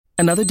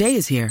Another day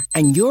is here,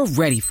 and you're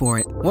ready for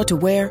it. What to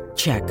wear?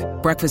 Check.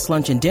 Breakfast,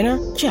 lunch, and dinner?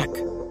 Check.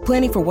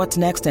 Planning for what's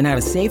next and how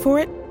to save for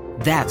it?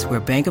 That's where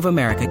Bank of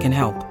America can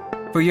help.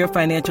 For your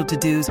financial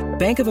to-dos,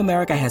 Bank of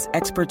America has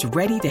experts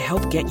ready to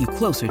help get you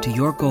closer to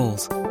your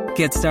goals.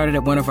 Get started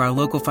at one of our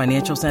local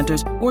financial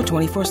centers or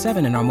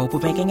 24/7 in our mobile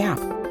banking app.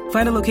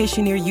 Find a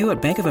location near you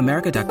at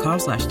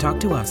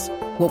bankofamerica.com/talktous.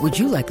 What would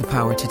you like the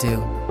power to do?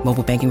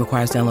 Mobile banking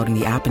requires downloading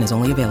the app and is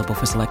only available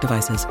for select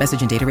devices.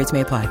 Message and data rates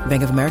may apply.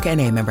 Bank of America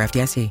N.A., member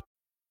FDIC.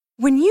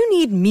 When you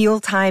need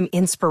mealtime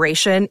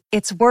inspiration,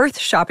 it's worth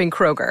shopping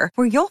Kroger,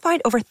 where you'll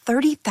find over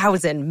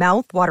 30,000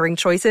 mouth-watering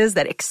choices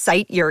that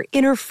excite your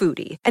inner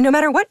foodie. And no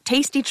matter what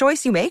tasty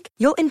choice you make,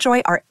 you'll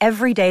enjoy our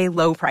everyday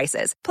low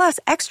prices, plus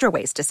extra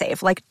ways to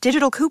save, like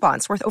digital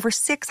coupons worth over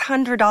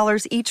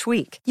 $600 each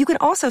week. You can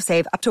also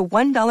save up to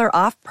 $1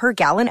 off per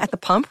gallon at the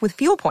pump with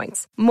fuel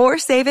points. More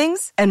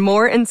savings and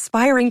more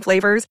inspiring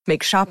flavors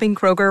make shopping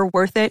Kroger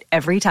worth it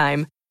every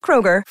time.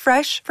 Kroger,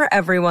 fresh for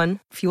everyone.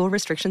 Fuel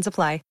restrictions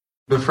apply.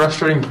 The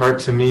frustrating part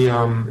to me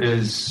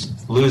is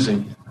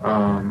losing,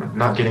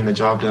 not getting the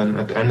job done.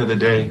 At the end of the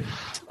day,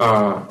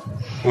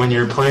 when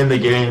you're playing the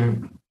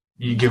game,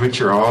 you give it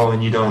your all,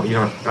 and you don't.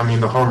 I mean,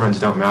 the home runs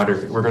don't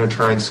matter. We're going to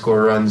try and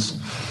score runs.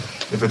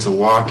 If it's a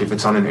walk, if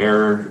it's on an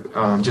error,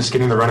 just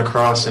getting the run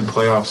across in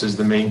playoffs is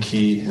the main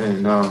key,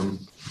 and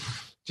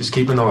just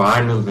keeping the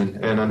line moving.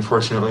 And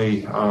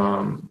unfortunately,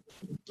 a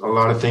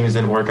lot of things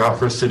didn't work out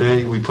for us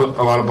today. We put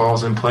a lot of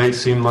balls in play, it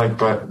seemed like,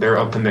 but they're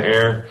up in the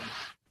air.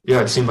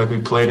 Yeah, it seemed like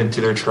we played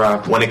into their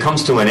trap. When it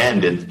comes to an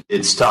end,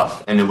 it's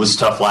tough. And it was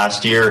tough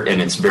last year,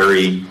 and it's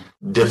very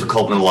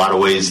difficult in a lot of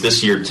ways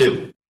this year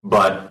too.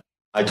 But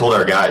I told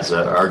our guys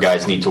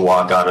need to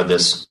walk out of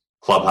this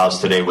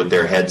clubhouse today with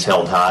their heads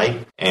held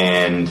high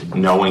and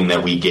knowing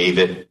that we gave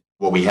it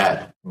what we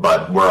had.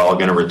 But we're all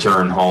going to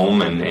return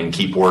home and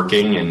keep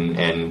working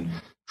and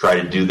try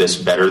to do this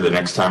better the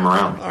next time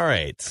around. All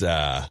right.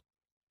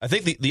 I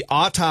think the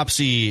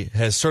autopsy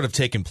has sort of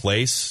taken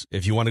place.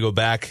 If you want to go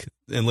back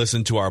and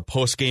listen to our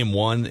post-game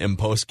 1 and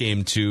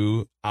post-game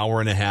 2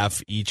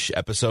 hour-and-a-half each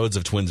episodes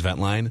of Twins Vent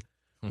Line,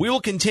 we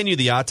will continue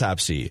the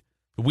autopsy.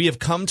 We have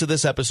come to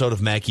this episode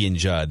of Mackey and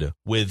Judd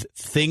with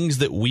things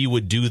that we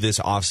would do this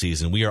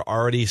offseason. We are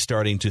already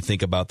starting to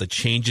think about the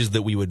changes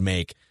that we would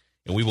make,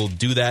 and we will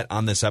do that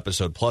on this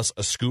episode, plus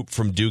a scoop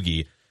from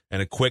Doogie and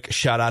a quick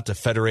shout-out to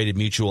Federated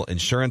Mutual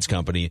Insurance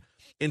Company.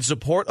 In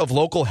support of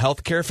local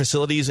healthcare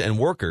facilities and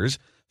workers,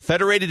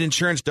 Federated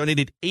Insurance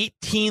donated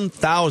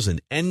 18,000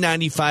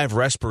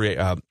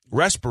 N95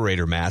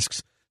 respirator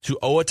masks to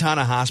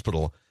Owatonna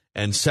Hospital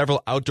and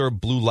several outdoor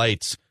blue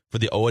lights for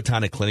the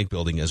Owatonna Clinic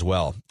building as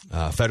well.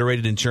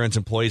 Federated Insurance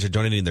employees are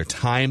donating their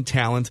time,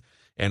 talent,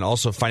 and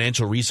also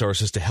financial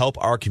resources to help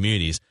our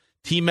communities.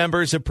 Team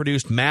members have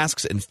produced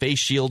masks and face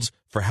shields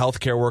for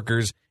healthcare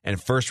workers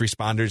and first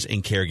responders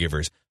and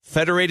caregivers.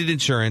 Federated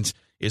Insurance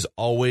is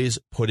always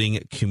putting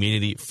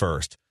community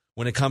first.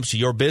 When it comes to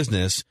your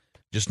business,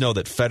 just know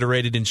that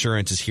Federated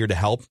Insurance is here to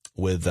help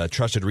with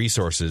trusted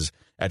resources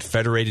at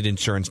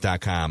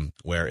federatedinsurance.com,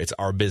 where it's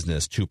our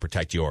business to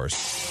protect yours.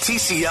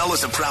 TCL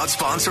is a proud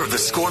sponsor of the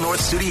Score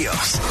North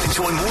Studios.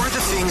 Enjoy more of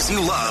the things you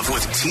love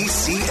with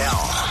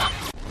TCL.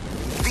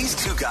 These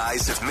two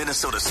guys have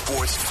Minnesota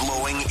sports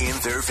flowing in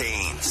their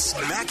veins.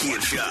 Mackey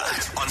and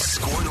Judd on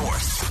Score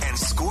North and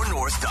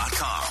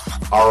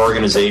ScoreNorth.com. Our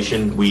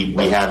organization, we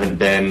haven't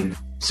been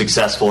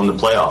successful in the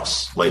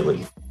playoffs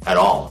lately at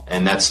all.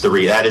 And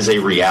that is a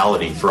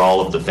reality for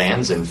all of the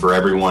fans and for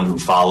everyone who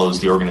follows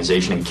the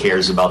organization and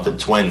cares about the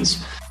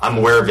Twins. I'm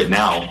aware of it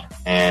now.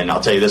 And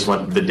I'll tell you this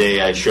one, the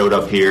day I showed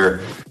up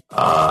here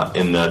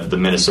in the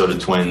Minnesota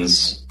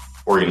Twins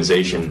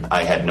organization,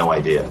 I had no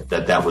idea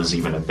that was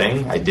even a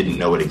thing. I didn't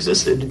know it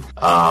existed.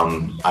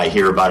 I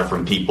hear about it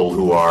from people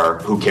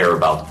who care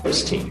about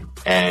this team.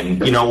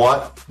 And you know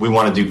what? We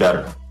want to do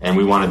better. And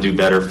we want to do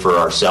better for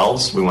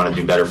ourselves. We want to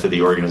do better for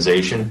the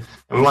organization.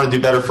 And we want to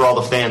do better for all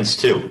the fans,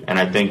 too. And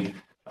I think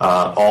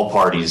all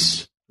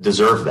parties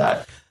deserve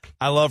that.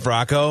 I love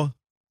Rocco,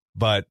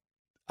 but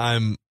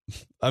I'm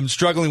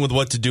struggling with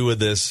what to do with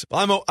this.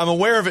 I'm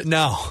aware of it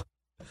now.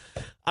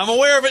 I'm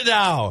aware of it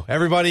now,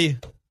 everybody.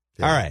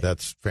 Yeah, all right.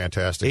 That's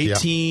fantastic.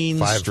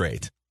 18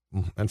 straight.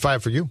 And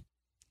 5 for you.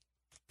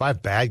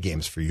 5 bad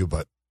games for you,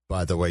 but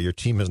by the way, your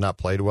team has not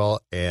played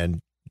well, and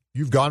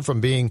you've gone from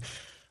being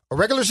a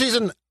regular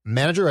season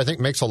manager, I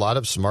think, makes a lot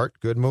of smart,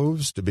 good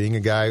moves, to being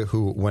a guy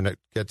who, when it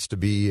gets to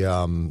be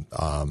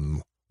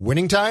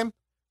winning time,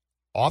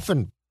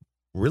 often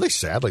really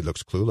sadly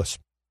looks clueless.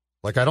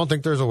 Like, I don't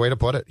think there's a way to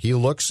put it. He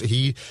looks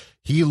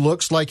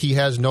like he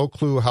has no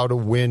clue how to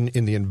win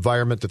in the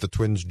environment that the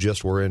Twins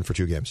just were in for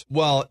 2 games.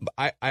 Well,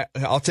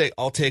 I'll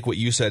take what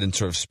you said and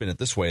sort of spin it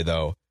this way,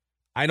 though.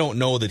 I don't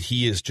know that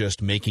he is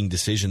just making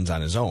decisions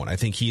on his own. I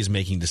think he is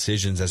making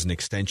decisions as an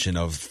extension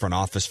of front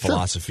office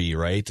philosophy,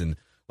 right? And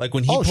like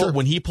when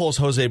he pulls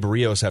Jose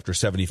Barrios after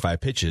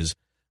 75 pitches,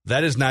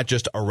 that is not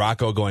just a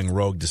Rocco going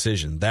rogue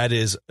decision. That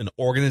is an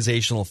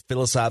organizational,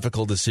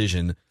 philosophical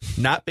decision,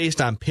 not based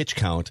on pitch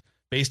count,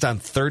 based on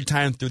third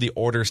time through the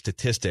order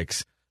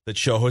statistics that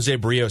show Jose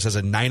Barrios has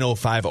a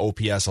 905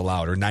 OPS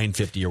allowed, or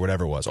 950 or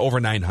whatever it was, over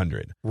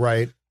 900.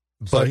 Right.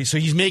 But so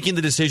he's making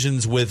the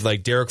decisions with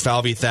like Derek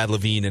Falvey, Thad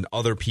Levine, and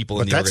other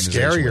people in the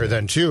organization. But that's scarier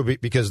then too,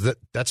 because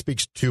that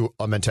speaks to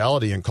a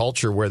mentality and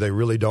culture where they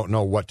really don't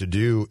know what to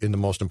do in the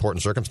most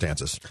important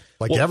circumstances,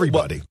 like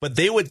everybody. But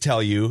they would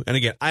tell you, and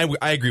again, I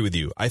agree with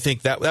you. I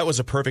think that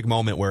was a perfect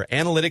moment where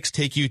analytics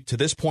take you to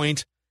this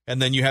point,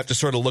 and then you have to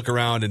sort of look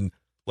around and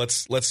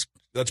let's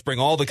bring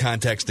all the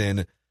context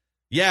in.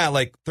 Yeah,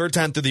 like third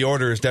time through the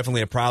order is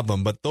definitely a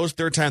problem, but those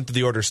third time through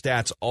the order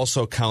stats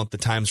also count the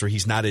times where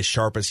he's not as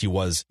sharp as he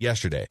was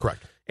yesterday.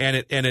 Correct. And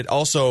it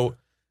also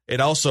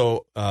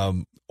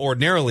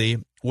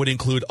ordinarily would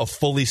include a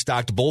fully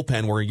stocked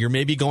bullpen where you're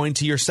maybe going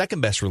to your second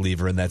best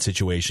reliever in that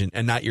situation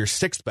and not your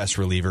sixth best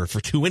reliever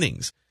for 2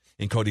 innings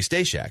in Cody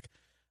Stashak.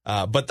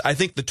 But I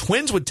think the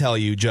Twins would tell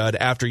you, Judd,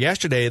 after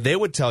yesterday, they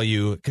would tell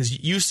you,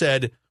 because you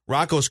said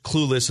Rocco's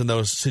clueless in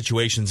those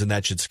situations and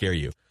that should scare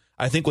you.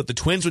 I think what the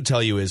Twins would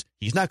tell you is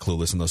he's not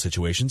clueless in those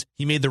situations.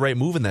 He made the right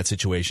move in that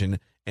situation,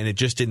 and it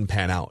just didn't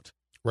pan out.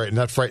 Right, and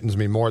that frightens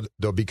me more,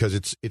 though, because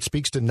it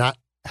speaks to not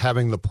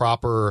having the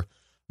proper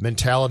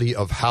mentality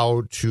of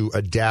how to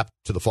adapt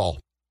to the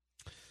fall.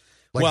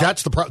 Like,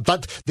 that's the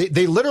problem.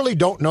 They literally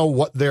don't know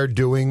what they're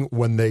doing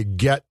when they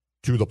get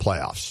to the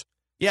playoffs.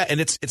 Yeah, and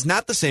it's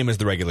not the same as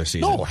the regular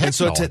season. No, heck and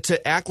so no.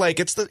 to act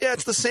like it's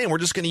the same. We're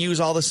just going to use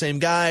all the same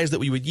guys that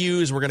we would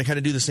use. We're going to kind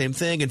of do the same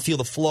thing and feel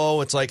the flow.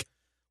 It's like,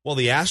 well,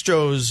 the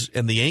Astros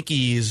and the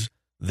Yankees,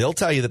 they'll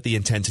tell you that the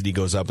intensity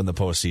goes up in the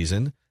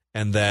postseason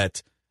and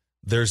that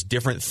there's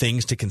different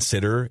things to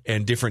consider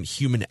and different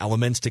human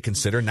elements to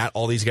consider. Not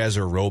all these guys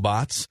are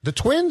robots. The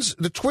Twins'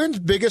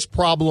 biggest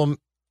problem,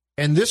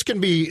 and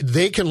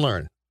they can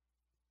learn.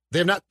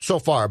 They're not so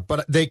far,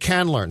 but they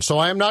can learn. So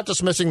I am not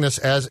dismissing this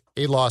as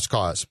a lost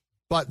cause.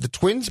 But the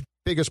Twins'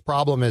 biggest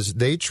problem is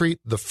they treat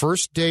the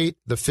first date,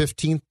 the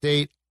 15th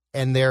date,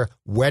 and their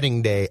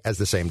wedding day as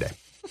the same day.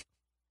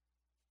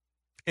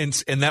 And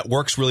that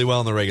works really well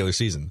in the regular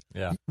season.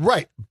 Yeah.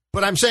 Right.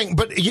 But I'm saying,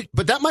 but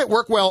that might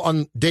work well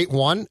on date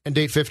 1 and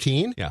date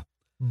 15. Yeah.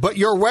 But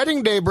your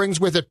wedding day brings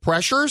with it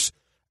pressures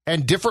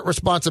and different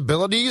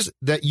responsibilities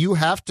that you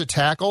have to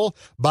tackle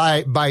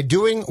by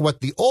doing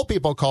what the old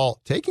people call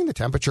taking the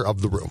temperature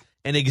of the room.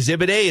 And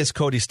Exhibit A is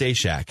Cody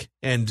Stashak.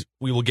 And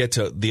we will get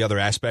to the other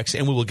aspects,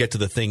 and we will get to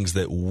the things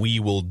that we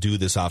will do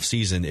this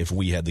offseason if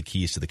we had the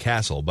keys to the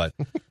castle. But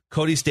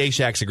Cody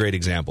Stashak's a great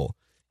example.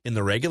 In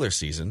the regular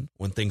season,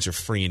 when things are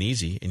free and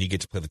easy, and you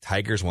get to play the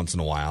Tigers once in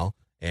a while,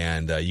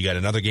 and you got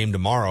another game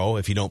tomorrow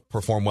if you don't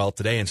perform well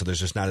today, and so there's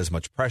just not as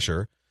much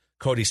pressure.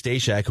 Cody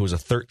Stashak, who was a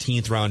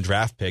 13th round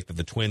draft pick that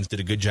the Twins did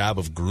a good job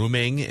of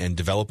grooming and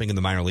developing in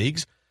the minor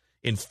leagues,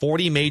 in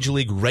 40 Major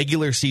League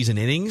regular season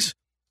innings,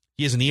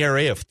 he has an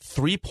ERA of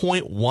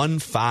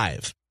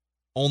 3.15.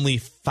 Only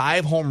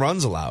 5 home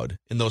runs allowed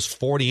in those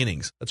 40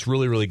 innings. That's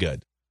really, really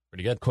good.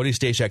 Pretty good. Cody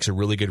Stashak's a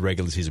really good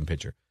regular season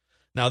pitcher.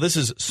 Now, this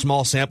is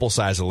small sample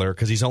size alert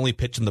because he's only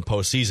pitched in the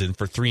postseason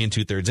for 3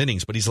 2/3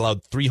 innings, but he's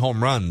allowed 3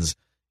 home runs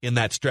in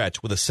that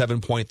stretch with a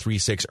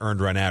 7.36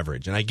 earned run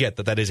average. And I get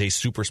that is a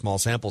super small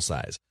sample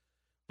size.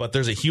 But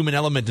there's a human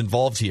element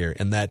involved here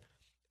in that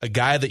a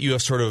guy that you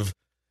have sort of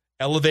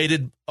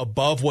elevated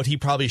above what he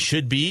probably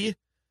should be,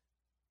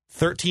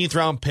 13th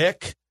round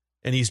pick,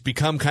 and he's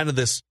become kind of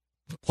this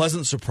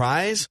pleasant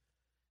surprise.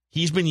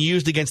 He's been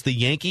used against the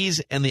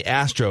Yankees and the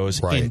Astros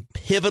in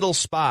pivotal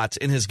spots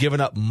and has given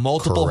up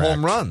multiple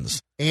home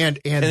runs. And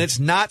it's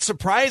not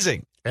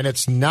surprising. And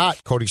it's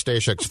not Cody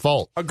Stashak's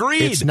fault.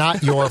 Agreed. It's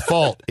not your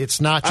fault. It's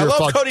not your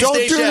fault. Cody Don't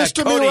Stashak. do this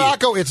to me,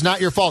 Rocco. It's not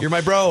your fault. You're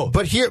my bro.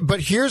 But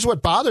here's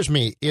what bothers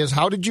me is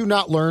how did you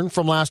not learn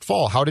from last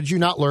fall? How did you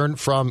not learn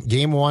from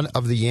Game 1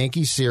 of the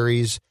Yankee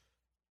series?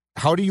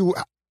 How do you...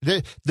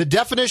 The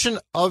definition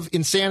of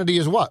insanity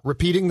is what?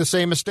 Repeating the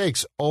same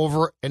mistakes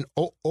over and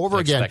over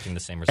again. Expecting the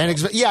same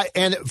results.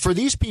 And for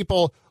these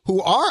people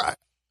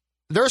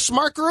they're a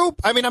smart group.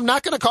 I mean, I'm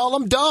not going to call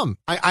them dumb.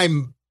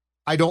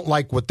 I don't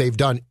like what they've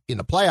done in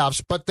the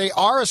playoffs, but they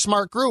are a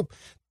smart group.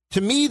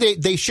 To me,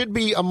 they should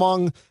be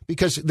among,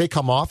 because they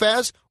come off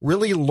as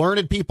really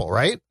learned people,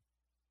 right?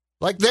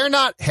 Like, they're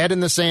not head in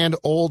the sand,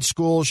 old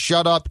school,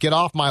 shut up, get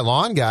off my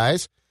lawn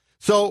guys.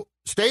 So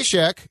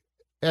Stashak,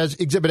 as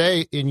Exhibit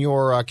A in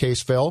your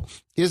case, Phil,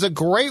 is a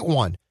great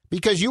one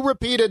because you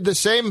repeated the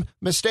same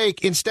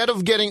mistake instead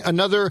of getting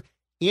another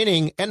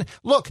inning. And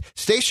look,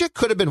 Stashak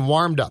could have been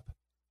warmed up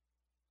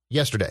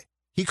yesterday.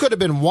 He could have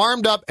been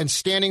warmed up and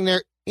standing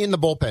there in the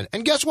bullpen.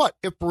 And guess what?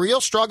 If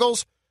Barrios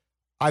struggles,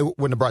 I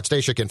wouldn't have brought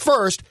Stashak in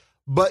first,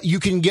 but you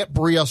can get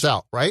Barrios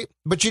out, right?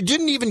 But you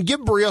didn't even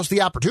give Barrios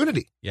the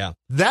opportunity. Yeah.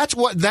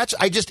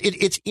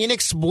 It's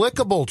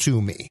inexplicable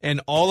to me.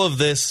 And all of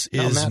this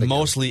is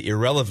mostly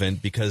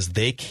irrelevant because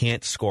they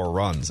can't score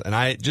runs. And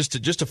I just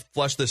to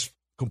flush this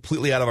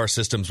completely out of our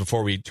systems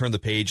before we turn the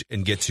page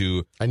and get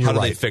to how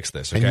do they fix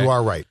this. Okay? And you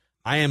are right.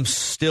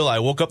 I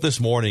woke up this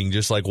morning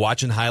just like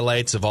watching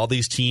highlights of all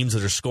these teams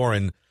that are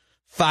scoring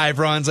 5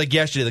 runs. Like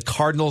yesterday, the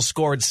Cardinals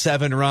scored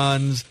 7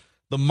 runs.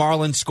 The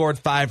Marlins scored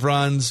 5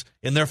 runs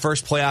in their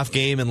first playoff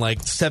game in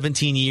like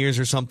 17 years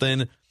or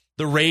something.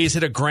 The Rays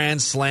hit a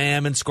grand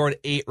slam and scored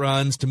 8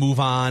 runs to move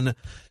on.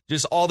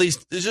 Just all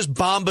these, there's just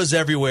bombas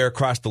everywhere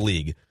across the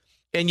league.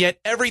 And yet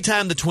every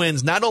time the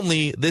Twins, not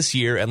only this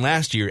year and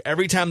last year,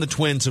 every time the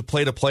Twins have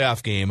played a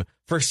playoff game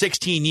for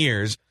 16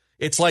 years,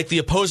 it's like the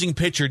opposing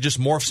pitcher just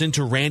morphs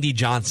into Randy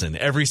Johnson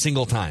every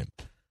single time.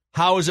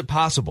 How is it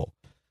possible?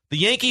 The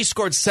Yankees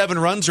scored 7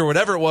 runs or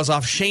whatever it was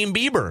off Shane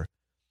Bieber.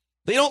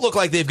 They don't look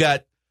like they've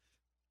got,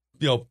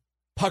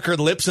 puckered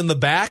lips in the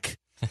back.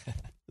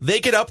 They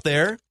get up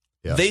there.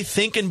 Yes. They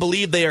think and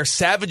believe they are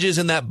savages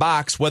in that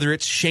box, whether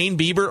it's Shane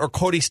Bieber or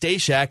Cody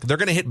Stashak. They're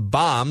going to hit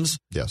bombs.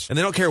 Yes. And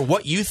they don't care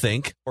what you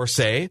think or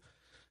say.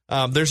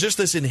 There's just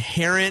this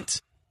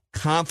inherent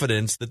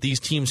confidence that these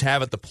teams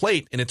have at the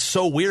plate, and it's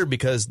so weird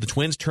because the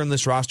Twins turn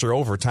this roster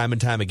over time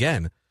and time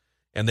again.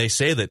 And they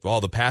say that,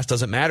 the past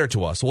doesn't matter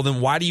to us. Well,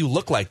 then why do you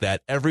look like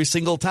that every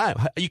single time?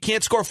 You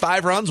can't score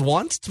 5 runs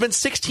once? It's been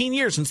 16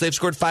 years since they've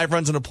scored 5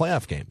 runs in a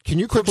playoff game. Can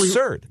you quickly,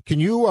 absurd.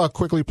 Can you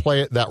quickly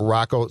play that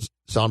Rocco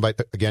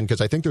soundbite again? Because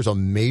I think there's a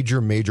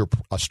major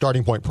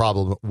starting point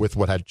problem with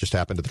what had just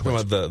happened to the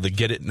Twins. The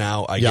get it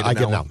now, I get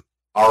it now.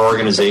 Our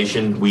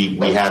organization, we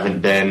haven't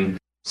been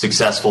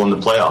successful in the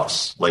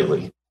playoffs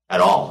lately at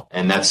all.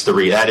 And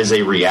that is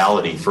a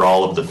reality for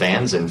all of the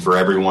fans and for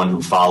everyone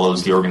who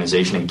follows the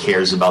organization and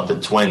cares about the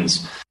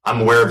Twins.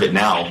 I'm aware of it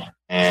now.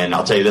 And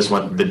I'll tell you this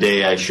one, the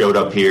day I showed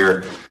up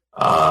here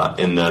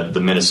in the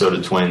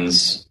Minnesota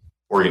Twins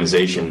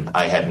organization,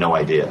 I had no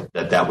idea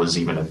that was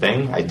even a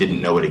thing. I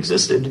didn't know it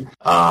existed.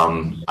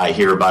 I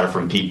hear about it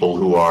from people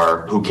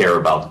who care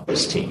about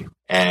this team.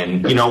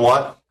 And you know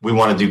what? We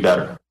want to do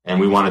better. And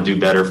we want to do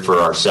better for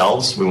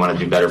ourselves. We want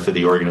to do better for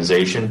the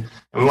organization.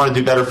 And we want to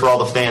do better for all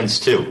the fans,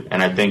 too.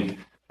 And I think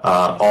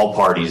all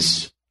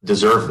parties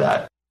deserve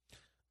that.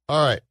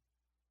 All right.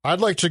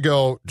 I'd like to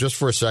go, just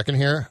for a second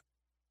here,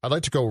 I'd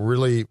like to go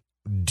really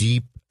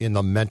deep in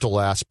the mental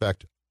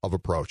aspect of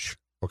approach,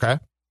 okay?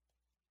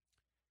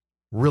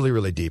 Really,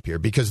 really deep here,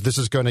 because this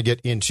is going to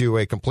get into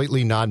a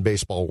completely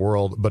non-baseball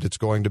world, but it's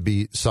going to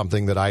be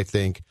something that I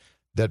think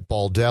that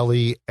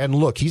Baldelli, and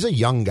look, he's a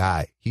young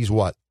guy. He's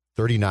what,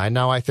 39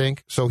 now, I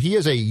think? So he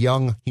is a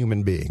young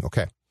human being,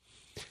 okay?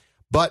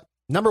 But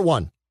number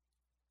one,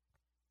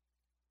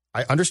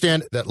 I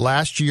understand that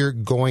last year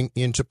going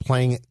into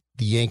playing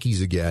the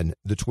Yankees again,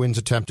 the Twins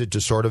attempted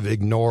to sort of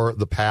ignore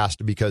the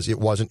past because it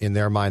wasn't in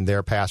their mind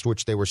their past,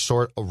 which they were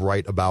sort of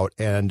right about.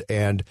 And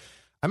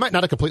I might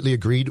not have completely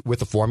agreed with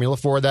the formula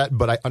for that,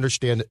 but I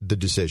understand the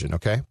decision,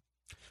 okay?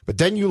 But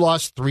then you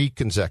lost 3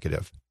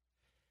 consecutive.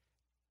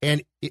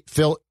 And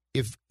Phil,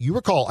 if you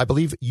recall, I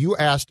believe you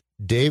asked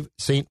Dave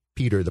St.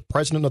 Peter, the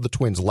president of the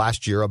Twins,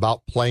 last year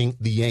about playing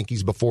the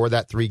Yankees before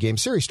that 3-game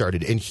series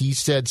started. And he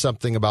said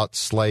something about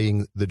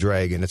slaying the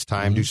dragon. It's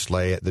time to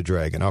slay the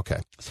dragon.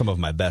 Okay. Some of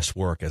my best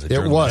work as a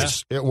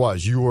journalist. It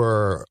was. You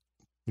were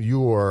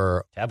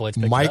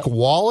Mike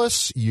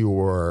Wallace. You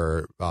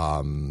were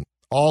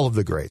all of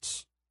the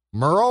greats.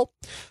 Murrow.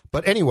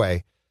 But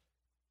anyway,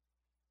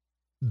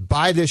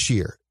 by this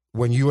year,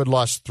 when you had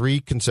lost 3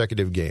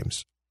 consecutive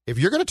games, if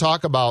you're going to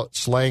talk about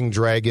slaying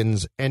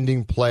dragons,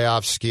 ending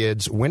playoff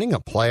skids, winning a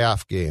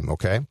playoff game,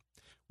 okay,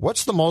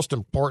 what's the most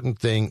important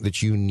thing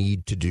that you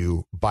need to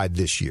do by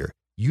this year?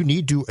 You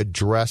need to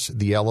address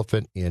the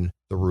elephant in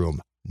the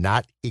room,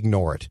 not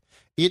ignore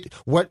it.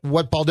 What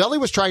Baldelli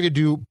was trying to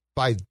do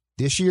by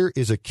this year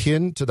is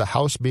akin to the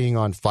house being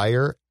on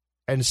fire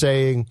and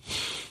saying,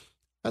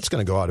 that's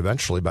going to go out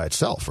eventually by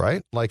itself,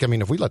 right? Like, I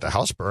mean, if we let the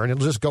house burn,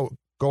 it'll just go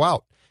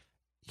out.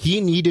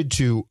 He needed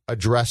to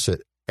address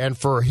it. And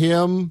for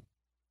him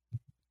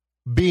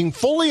being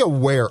fully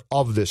aware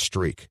of this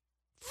streak,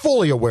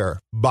 fully aware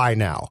by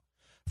now,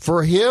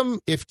 for him,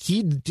 if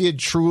he did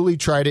truly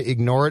try to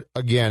ignore it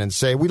again and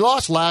say, we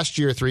lost last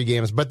year 3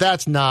 games, but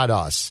that's not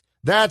us.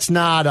 That's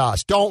not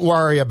us. Don't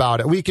worry about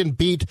it. We can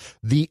beat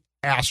the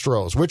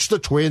Astros, which the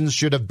Twins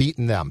should have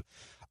beaten them.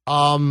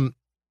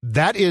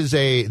 That is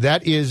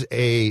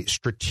a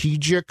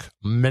strategic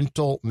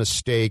mental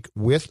mistake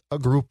with a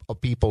group of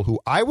people who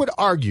I would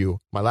argue,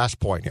 my last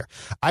point here,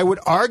 I would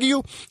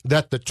argue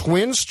that the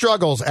Twins'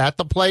 struggles at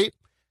the plate,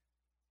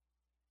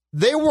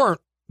 they weren't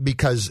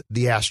because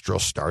the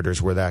Astros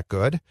starters were that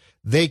good.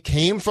 They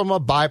came from a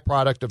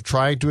byproduct of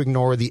trying to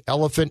ignore the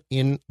elephant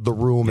in the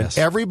room. Yes.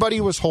 And everybody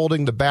was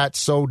holding the bats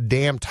so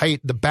damn tight,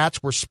 the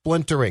bats were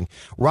splintering.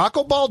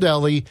 Rocco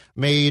Baldelli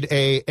made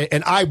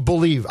and I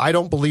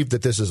don't believe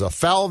that this is a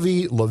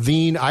Falvey,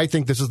 Levine. I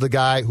think this is the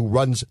guy who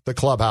runs the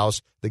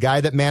clubhouse, the guy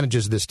that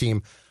manages this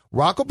team.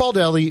 Rocco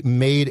Baldelli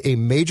made a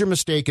major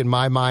mistake in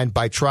my mind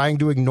by trying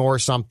to ignore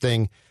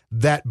something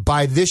that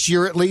by this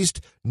year at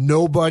least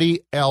nobody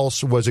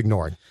else was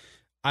ignoring.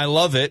 I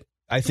love it.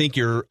 I think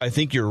you're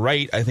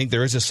right. I think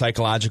there is a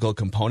psychological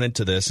component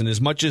to this, and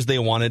as much as they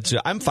wanted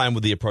to, I'm fine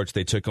with the approach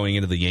they took going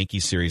into the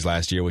Yankees series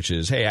last year, which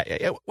is,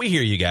 hey, we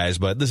hear you guys,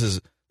 but this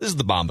is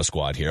the Bomba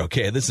squad here.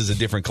 Okay, this is a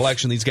different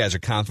collection. These guys are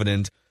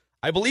confident.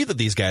 I believe that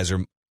these guys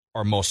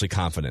are mostly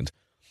confident,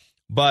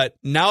 But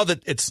now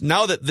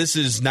that this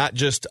is not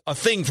just a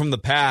thing from the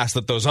past,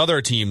 that those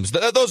other teams,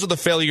 those are the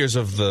failures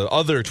of the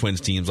other Twins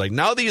teams. Like,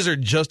 now these are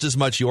just as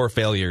much your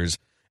failures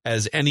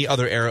as any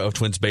other era of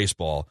Twins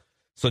baseball.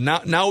 So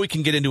now we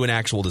can get into an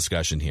actual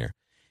discussion here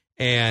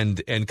and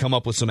come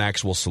up with some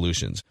actual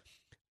solutions.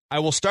 I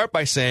will start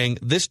by saying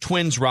this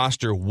Twins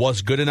roster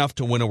was good enough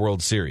to win a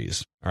World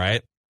Series, all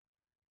right?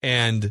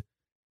 And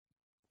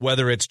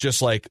whether it's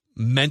just like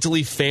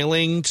mentally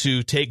failing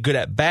to take good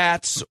at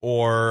bats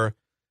or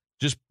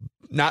just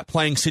not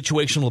playing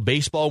situational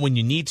baseball when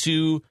you need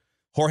to,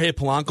 Jorge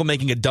Polanco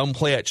making a dumb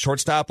play at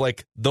shortstop,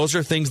 like those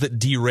are things that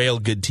derail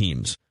good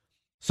teams.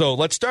 So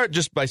let's start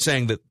just by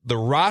saying that the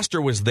roster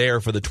was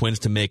there for the Twins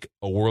to make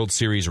a World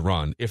Series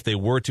run if they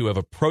were to have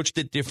approached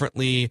it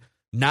differently,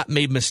 not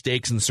made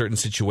mistakes in certain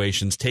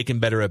situations, taken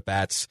better at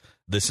bats,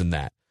 this and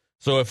that.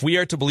 So if we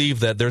are to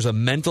believe that there's a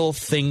mental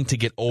thing to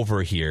get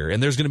over here,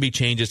 and there's going to be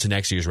changes to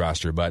next year's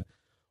roster, but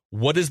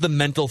what is the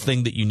mental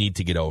thing that you need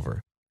to get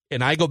over?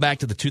 And I go back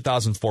to the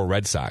 2004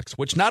 Red Sox,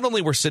 which not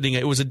only were sitting,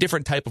 it was a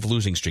different type of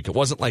losing streak. It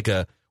wasn't like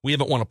we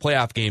haven't won a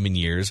playoff game in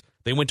years.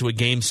 They went to a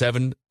Game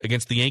 7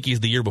 against the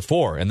Yankees the year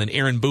before, and then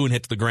Aaron Boone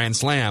hits the grand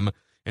slam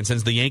and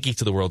sends the Yankees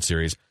to the World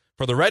Series.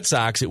 For the Red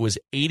Sox, it was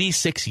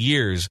 86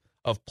 years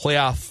of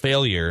playoff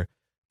failure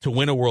to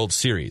win a World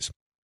Series.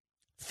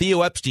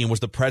 Theo Epstein was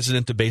the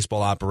president of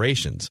baseball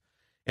operations.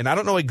 And I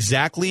don't know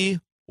exactly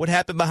what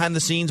happened behind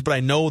the scenes, but I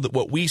know that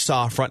what we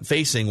saw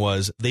front-facing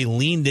was they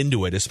leaned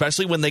into it,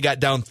 especially when they got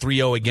down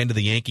 3-0 again to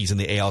the Yankees in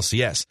the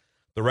ALCS.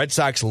 The Red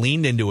Sox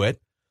leaned into it.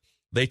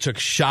 They took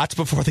shots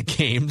before the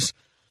games.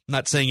 I'm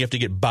not saying you have to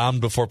get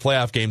bombed before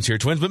playoff games here,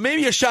 Twins, but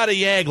maybe a shot of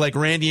Yag, like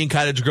Randy in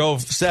Cottage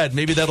Grove said,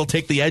 maybe that'll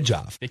take the edge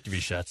off.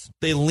 Victory shots.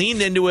 They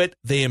leaned into it.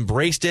 They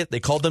embraced it. They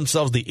called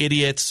themselves the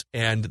idiots,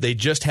 and they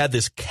just had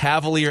this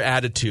cavalier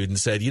attitude and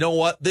said, you know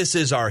what? This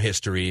is our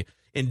history,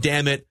 and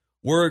damn it,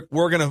 we're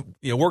gonna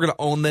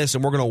own this,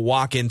 and we're gonna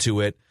walk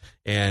into it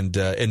and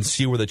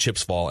see where the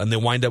chips fall. And they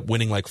wind up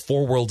winning like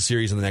 4 World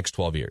Series in the next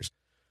 12 years.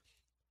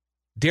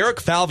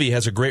 Derek Falvey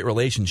has a great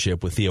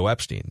relationship with Theo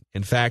Epstein.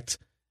 In fact,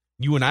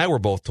 you and I were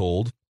both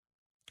told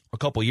a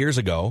couple years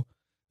ago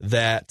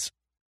that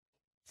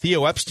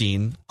Theo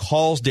Epstein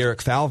calls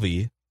Derek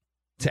Falvey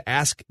to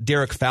ask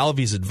Derek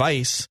Falvey's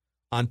advice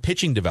on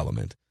pitching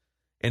development.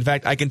 In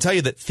fact, I can tell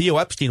you that Theo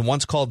Epstein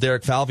once called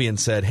Derek Falvey and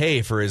said,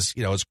 hey, for his,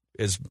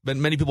 as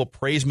many people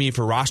praise me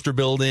for roster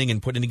building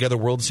and putting together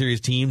World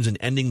Series teams and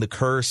ending the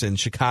curse in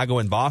Chicago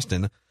and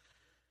Boston,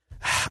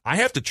 I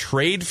have to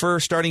trade for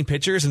starting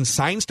pitchers and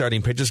sign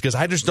starting pitchers because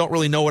I just don't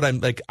really know what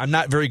I'm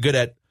not very good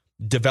at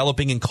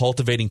developing and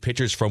cultivating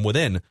pitchers from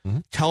within. Mm-hmm.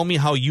 Tell me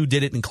how you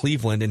did it in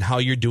Cleveland and how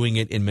you're doing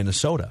it in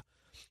Minnesota.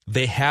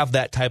 They have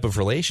that type of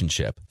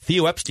relationship.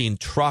 Theo Epstein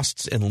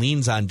trusts and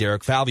leans on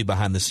Derek Falvey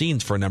behind the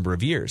scenes for a number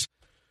of years.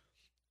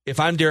 If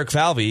I'm Derek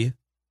Falvey,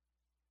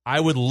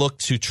 I would look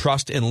to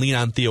trust and lean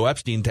on Theo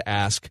Epstein to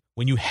ask,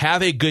 when you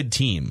have a good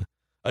team,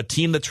 a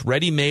team that's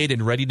ready-made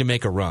and ready to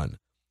make a run,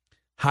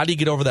 how do you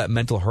get over that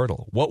mental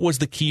hurdle? What was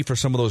the key for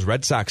some of those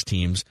Red Sox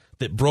teams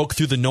that broke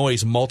through the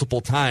noise multiple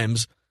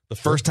times, the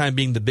first time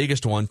being the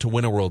biggest one, to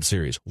win a World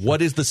Series?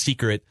 What is the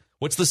secret?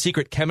 What's the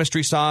secret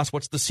chemistry sauce?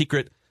 What's the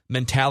secret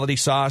mentality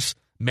sauce,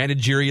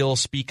 managerial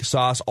speak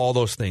sauce, all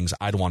those things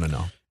I'd want to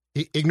know.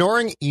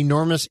 Ignoring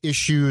enormous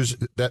issues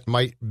that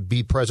might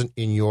be present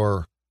in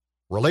your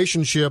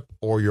relationship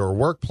or your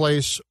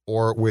workplace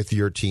or with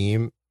your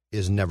team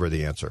is never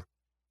the answer.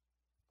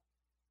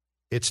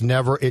 It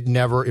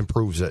never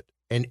improves it.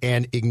 And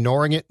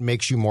ignoring it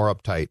makes you more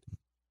uptight.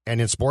 And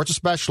in sports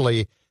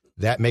especially,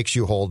 that makes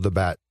you hold the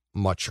bat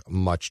much,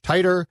 much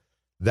tighter.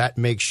 That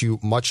makes you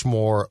much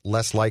more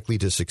less likely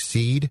to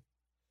succeed.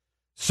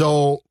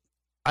 So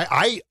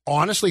I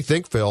honestly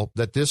think, Phil,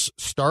 that this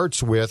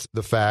starts with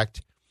the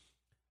fact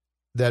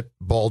that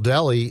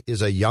Baldelli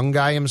is a young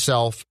guy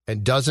himself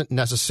and doesn't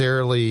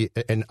necessarily,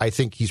 and I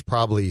think he's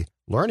probably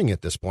learning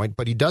at this point,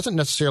 but he doesn't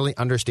necessarily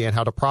understand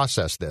how to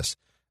process this.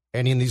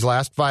 And in these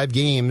last 5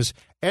 games,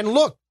 and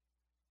look,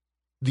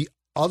 the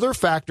other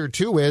factor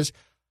too is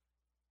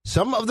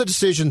some of the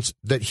decisions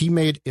that he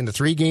made in the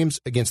 3 games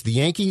against the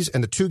Yankees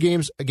and the 2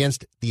 games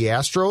against the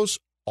Astros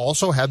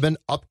also have been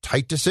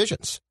uptight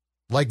decisions.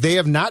 Like, they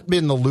have not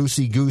been the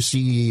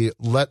loosey-goosey,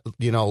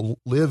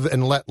 live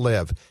and let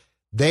live.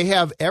 They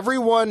have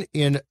everyone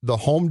in the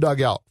home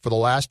dugout for the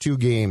last 2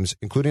 games,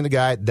 including the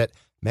guy that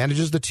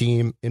manages the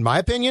team, in my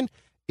opinion,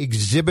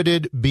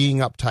 exhibited being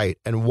uptight.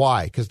 And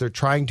why? Because they're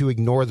trying to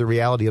ignore the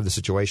reality of the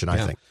situation,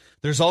 I think.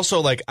 There's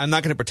also, I'm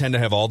not going to pretend to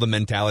have all the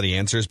mentality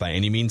answers by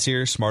any means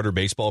here. Smarter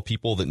baseball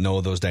people that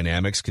know those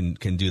dynamics can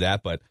do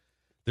that. But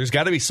there's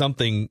got to be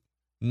something,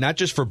 not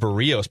just for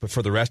Barrios, but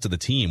for the rest of the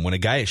team. When a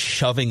guy is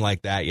shoving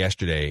like that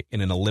yesterday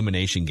in an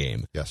elimination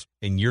game, yes,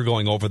 and you're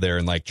going over there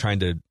and trying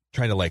to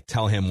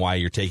tell him why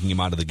you're taking him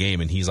out of the game,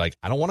 and he's like,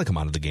 I don't want to come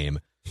out of the game.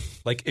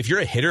 If you're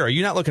a hitter, are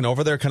you not looking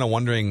over there kind of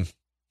wondering,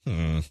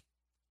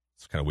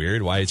 it's kind of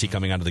weird. Why is he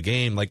coming out of the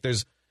game?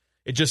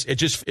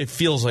 It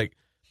feels like,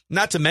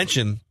 not to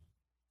mention,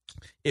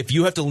 if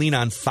you have to lean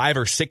on 5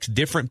 or 6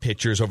 different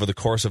pitchers over the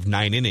course of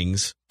 9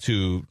 innings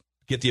to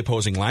get the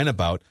opposing lineup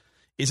out,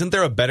 isn't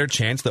there a better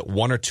chance that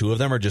 1 or 2 of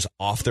them are just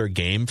off their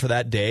game for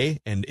that day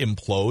and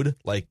implode?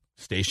 Like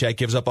Stashak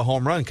gives up a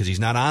home run because he's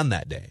not on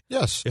that day.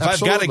 Yes, if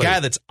absolutely. I've got a guy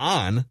that's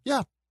on,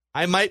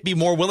 I might be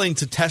more willing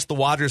to test the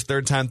waters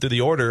third time through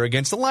the order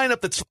against a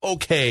lineup that's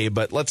okay,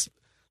 but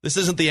this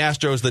isn't the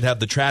Astros that have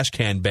the trash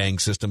can bang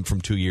system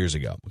from 2 years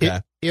ago. Okay?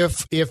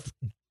 If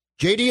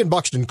JD and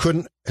Buxton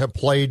couldn't have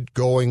played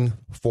going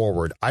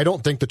forward, I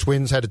don't think the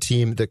Twins had a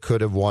team that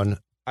could have won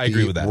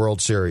the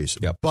World Series.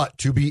 Yep. But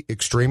to be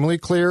extremely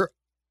clear,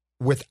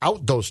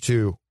 without those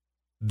two,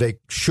 they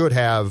should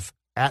have,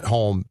 at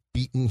home,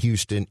 beaten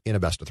Houston in a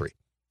best-of-3.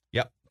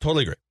 Yep,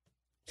 totally agree.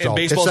 So and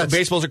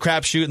baseball's a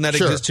crapshoot, and that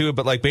exists too,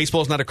 but like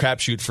baseball's not a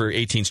crapshoot for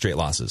 18 straight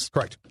losses.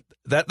 Correct.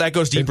 That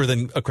goes deeper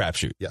than a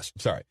crapshoot. Yes.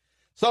 Sorry.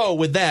 So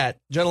with that,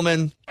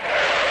 gentlemen.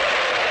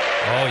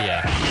 Oh,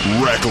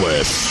 yeah.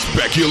 Reckless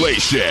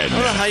speculation. I don't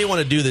know how you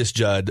want to do this,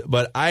 Judd,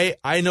 but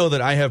I know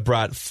that I have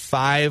brought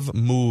 5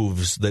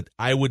 moves that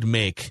I would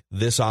make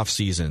this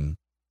offseason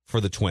for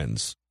the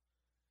Twins.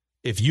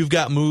 If you've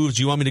got moves,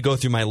 do you want me to go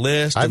through my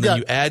list and then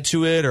you add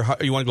to it, or how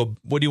you want to go?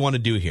 What do you want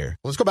to do here?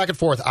 Let's go back and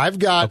forth. I've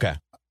got,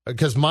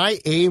 because my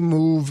A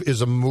move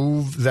is a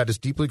move that is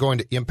deeply going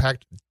to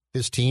impact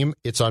this team.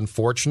 It's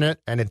unfortunate,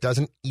 and it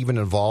doesn't even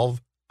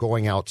involve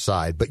going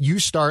outside. But you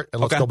start,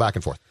 and let's go back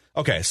and forth.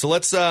 Okay, so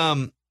let's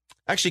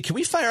actually, can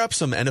we fire up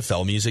some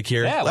NFL music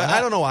here? Yeah, I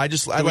don't know. I like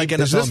NFL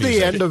music. Is this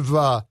the end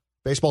of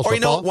baseball? Or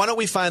football? Why don't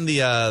we find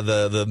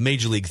the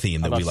Major League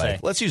theme that we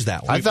like? Let's use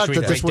that one. I thought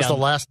that this was the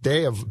last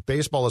day of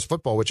baseball as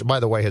football, which, by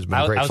the way, has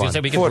been great fun. I was going to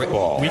say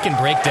we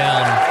can break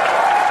down.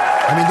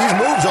 I mean, these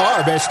moves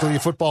are basically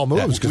football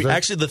moves.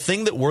 Actually, the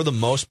thing that we're the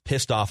most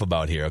pissed off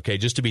about here, okay,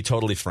 just to be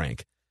totally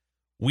frank,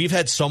 we've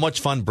had so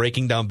much fun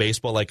breaking down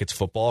baseball like it's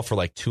football for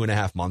like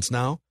 2.5 months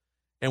now.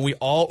 And we were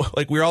all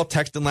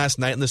texting last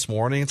night and this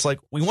morning. It's like,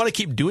 we want to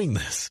keep doing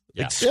this.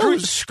 Yeah. Like,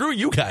 screw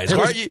you guys.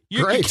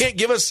 You can't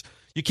give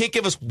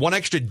us one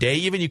extra day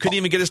even. You couldn't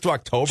even get us to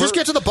October. Just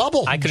get to the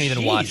bubble. I couldn't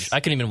even watch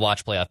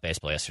playoff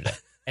baseball yesterday.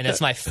 And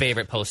it's my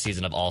favorite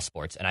postseason of all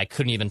sports. And I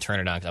couldn't even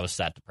turn it on because I was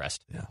that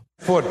depressed. Yeah.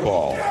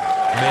 Football.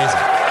 Amazing.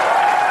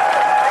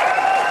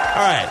 All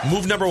right,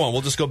 move number 1.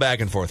 We'll just go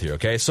back and forth here,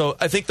 okay? So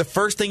I think the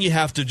first thing you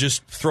have to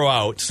just throw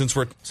out, since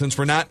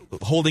we're not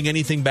holding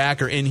anything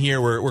back or in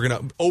here, we're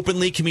going to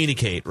openly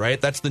communicate,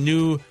 right? That's the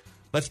new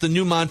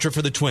mantra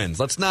for the Twins.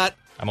 Let's not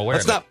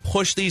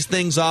push these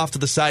things off to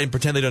the side and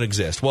pretend they don't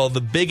exist. Well, the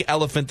big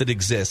elephant that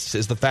exists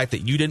is the fact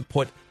that you didn't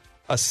put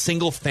a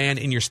single fan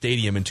in your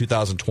stadium in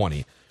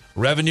 2020.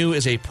 Revenue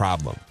is a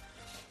problem.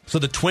 So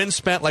the Twins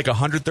spent like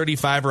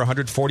 $135 or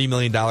 $140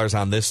 million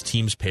on this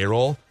team's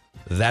payroll.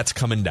 That's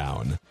coming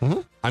down. Mm-hmm.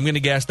 I'm going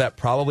to guess that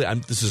probably,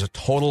 this is a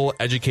total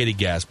educated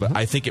guess, but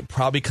I think it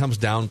probably comes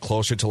down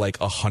closer to like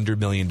 $100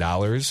 million.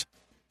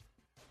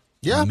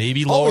 Yeah.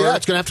 Maybe lower. Oh, yeah,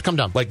 it's going to have to come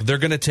down. Like they're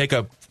going to take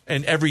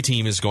and every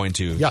team is going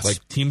to. Yes.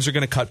 Like teams are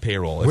going to cut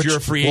payroll. Which if you're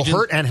a free agent. will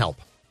hurt and help.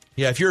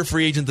 Yeah, if you're a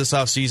free agent this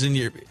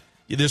offseason,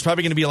 there's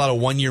probably going to be a lot of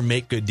one-year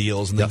make-good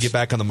deals and then get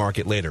back on the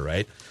market later,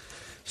 right?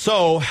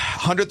 So,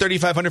 $135,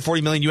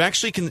 $140 million.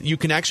 You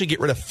can actually get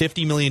rid of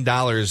 $50 million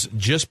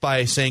just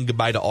by saying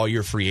goodbye to all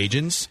your free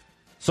agents.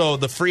 So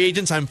the free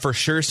agents I'm for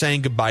sure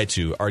saying goodbye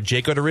to are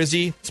Jake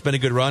Odorizzi. It's been a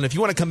good run. If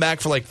you want to come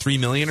back for like $3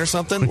 million or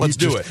something, let's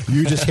do it.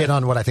 You just hit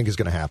on what I think is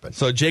going to happen.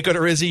 So Jake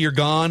Odorizzi, you're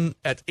gone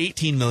at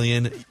 $18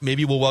 million.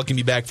 Maybe we'll welcome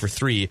you back for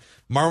 $3 million.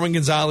 Marwin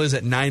Gonzalez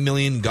at $9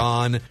 million,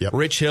 gone. Yep.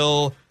 Rich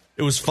Hill.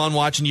 It was fun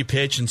watching you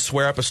pitch and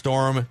swear up a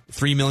storm.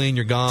 $3 million,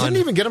 you're gone. Didn't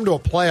even get him to a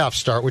playoff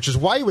start, which is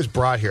why he was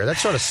brought here. That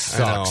sort of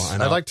sucks. I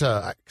know.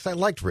 Because I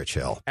liked Rich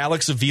Hill.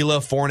 Alex Avila,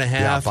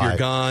 4.5. You're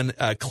gone.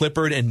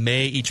 Clippard and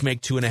May each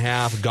make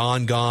 2.5.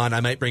 Gone. I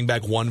might bring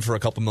back one for a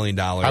couple $1 million.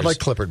 I'd like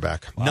Clippard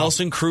back. Wow.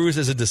 Nelson Cruz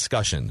is a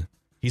discussion.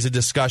 He's a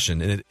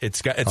discussion, and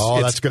it's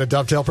that's going to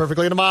dovetail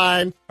perfectly into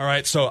mine. All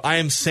right, so I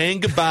am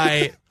saying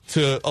goodbye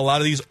to a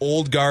lot of these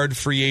old guard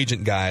free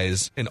agent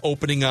guys and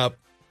opening up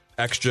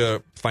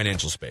extra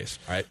financial space.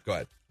 All right, go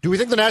ahead. Do we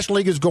think the National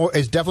League is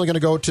definitely going to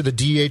go to the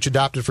DH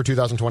adopted for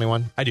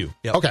 2021? I do.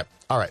 Yep. Okay.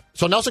 All right.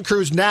 So Nelson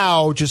Cruz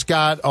now just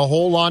got a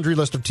whole laundry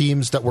list of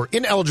teams that were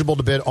ineligible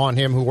to bid on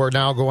him who are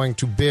now going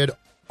to bid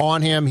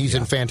on him. He's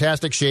in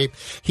fantastic shape.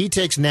 He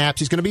takes naps.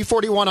 He's going to be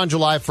 41 on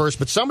July 1st,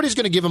 but somebody's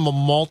going to give him a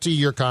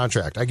multi-year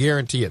contract. I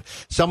guarantee it.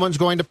 Someone's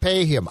going to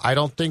pay him. I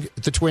don't think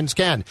the Twins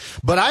can.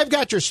 But I've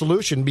got your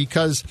solution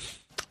because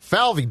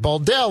Falvey,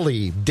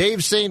 Baldelli,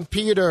 Dave St.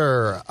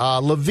 Peter,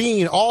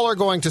 Levine, all are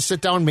going to sit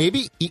down,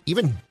 maybe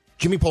even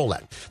Jimmy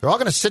Polat. They're all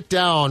going to sit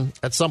down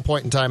at some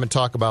point in time and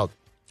talk about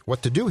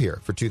what to do here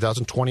for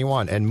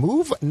 2021. And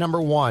move number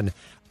 1,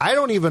 I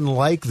don't even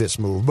like this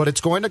move, but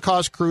it's going to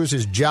cost Cruz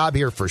his job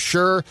here for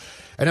sure.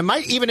 And it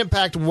might even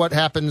impact what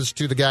happens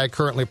to the guy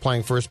currently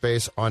playing first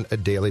base on a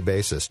daily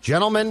basis.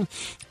 Gentlemen,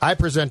 I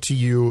present to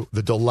you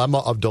the dilemma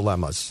of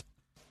dilemmas.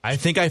 I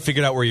think I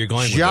figured out where you're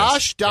going with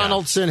Josh this.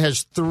 Donaldson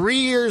has 3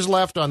 years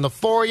left on the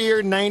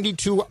 4-year,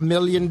 $92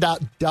 million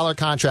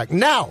contract.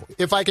 Now,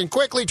 if I can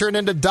quickly turn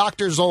into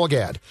Dr.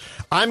 Zolgad,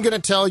 I'm going to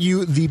tell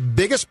you the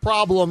biggest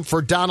problem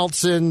for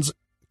Donaldson's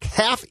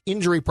calf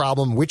injury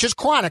problem, which is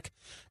chronic,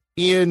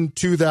 in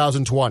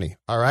 2020.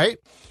 All right?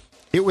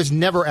 It was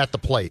never at the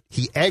plate.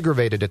 He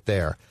aggravated it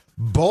there.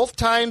 Both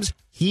times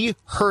he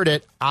hurt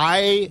it,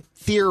 I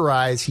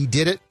theorize he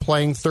did it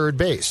playing third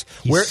base.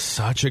 He's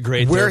such a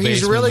great where third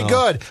he's baseman, really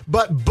though. good.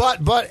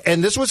 But,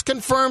 and this was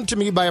confirmed to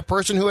me by a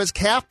person who has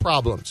calf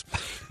problems.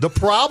 The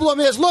problem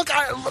is, look,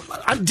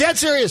 I'm dead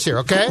serious here,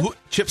 okay?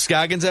 Chip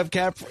Scoggins have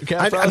calf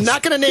I'm problems?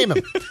 not going to name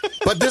him,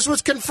 but this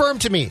was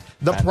confirmed to me.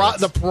 The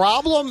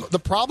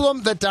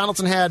problem that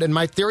Donaldson had, and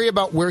my theory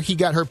about where he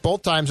got hurt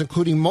both times,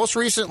 including most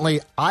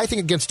recently, I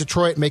think against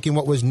Detroit, making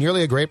what was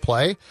nearly a great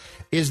play,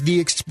 is the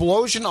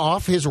explosion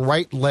off his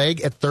right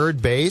leg at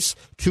third base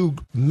to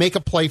make a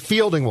play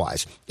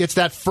fielding-wise. It's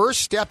that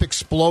first step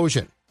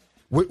explosion,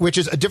 which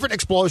is a different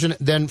explosion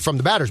than from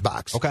the batter's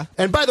box. Okay.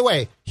 And by the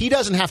way, he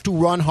doesn't have to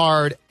run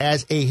hard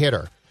as a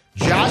hitter.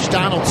 Josh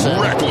Donaldson.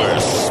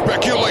 Reckless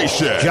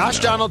speculation. Josh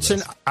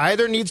Donaldson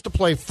either needs to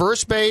play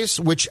first base,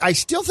 which I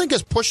still think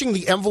is pushing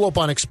the envelope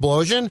on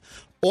explosion,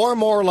 or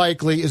more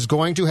likely is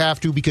going to have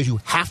to, because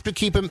you have to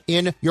keep him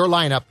in your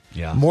lineup,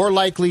 more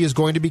likely is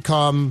going to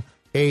become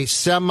a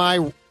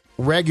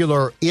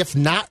semi-regular, if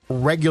not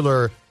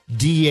regular,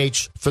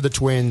 DH for the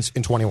Twins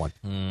in 21.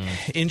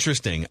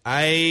 Interesting.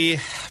 He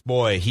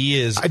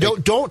is.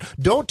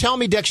 Don't tell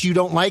me, Dex, you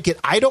don't like it.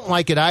 I don't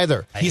like it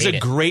either. He's a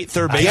great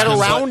third baseman. Get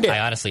around it. I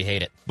honestly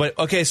hate it. But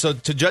okay, so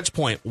to Judd's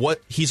point,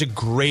 he's a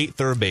great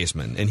third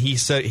baseman, and he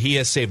said he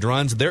has saved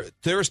runs. There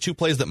was 2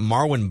 plays that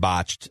Marwin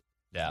botched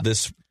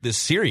this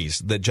series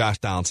that Josh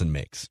Donaldson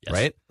makes,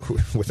 right?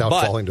 Without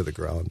falling to the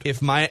ground.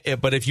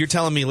 But if you're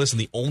telling me, listen,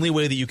 the only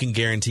way that you can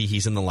guarantee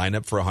he's in the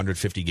lineup for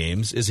 150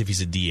 games is if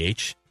he's a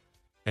DH.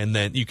 And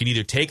then you can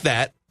either take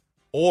that,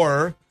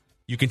 or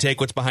you can take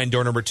what's behind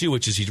door number 2,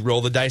 which is you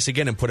roll the dice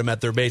again and put him at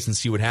third base and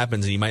see what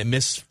happens, and he might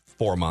miss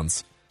 4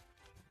 months.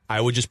 I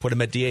would just put him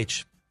at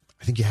DH.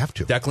 I think you have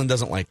to. Declan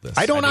doesn't like this.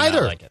 I don't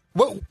either. Like it.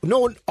 Well,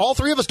 no, all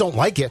 3 of us don't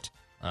like it.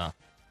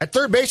 At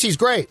third base, he's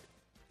great.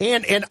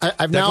 And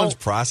I've now Declan's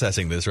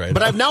processing this right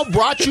But now. I've now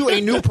brought you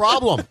a new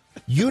problem.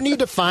 You need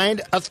to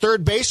find a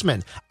third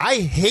baseman. I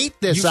hate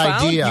this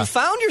idea. You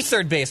found your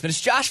third baseman.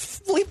 It's Josh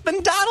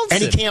Flippin'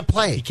 Donaldson. And he can't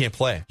play. He can't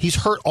play. He's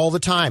hurt all the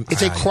time.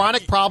 It's a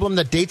chronic problem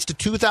that dates to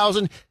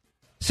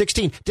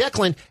 2016.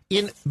 Declan,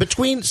 in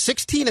between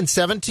 16 and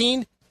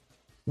 17,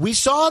 we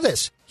saw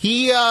this.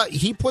 He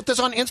put this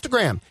on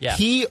Instagram. Yeah.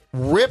 He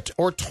ripped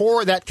or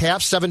tore that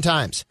calf 7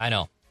 times. I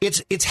know.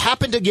 It's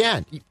happened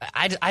again.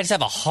 I just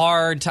have a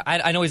hard time.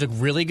 I know he's a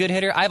really good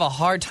hitter. I have a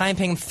hard time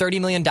paying him $30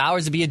 million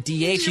to be a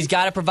DH. He's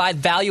got to provide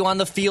value on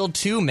the field,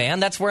 too, man.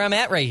 That's where I'm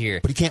at right here.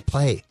 But he can't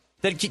play.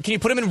 Can you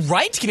put him in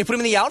right? Can you put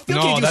him in the outfield?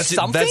 No, Can you do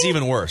something? that's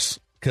even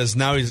worse. Because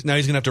now he's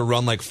going to have to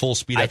run like full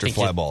speed after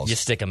fly balls. You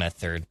stick him at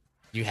third.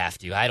 You have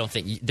to. I don't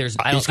think there's.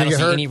 I He's don't gonna see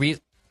get hurt. any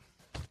reason.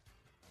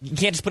 You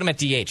can't just put him at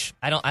DH.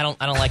 I don't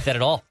like that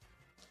at all.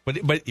 But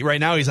right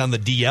now he's on the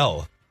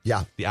DL.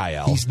 Yeah. The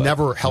IL. He's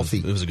never healthy.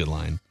 It was a good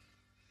line.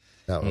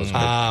 That was good.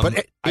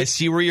 But I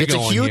see where you're going.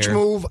 It's a huge here.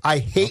 move. I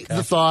hate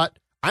the thought.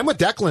 I'm with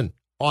Declan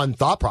on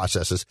thought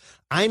processes.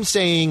 I'm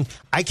saying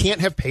I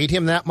can't have paid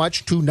him that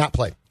much to not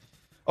play.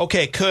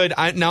 Okay,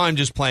 now I'm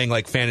just playing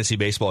like fantasy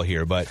baseball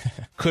here, but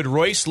could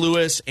Royce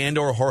Lewis and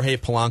or Jorge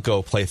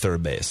Polanco play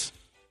third base?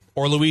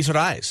 Or Luis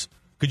Ariz?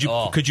 Could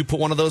you put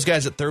one of those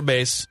guys at third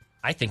base?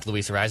 I think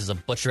Luis Ariz is a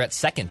butcher at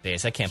second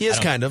base. I He is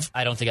kind of.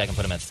 I don't think I can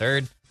put him at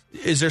third.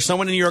 Is there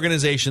someone in your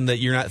organization that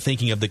you're not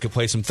thinking of that could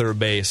play some third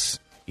base?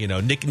 You know,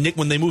 Nick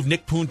when they moved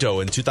Nick Punto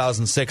in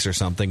 2006 or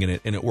something,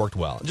 and it worked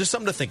well. Just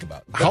something to think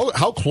about.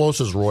 How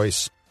close is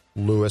Royce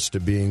Lewis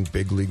to being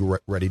big league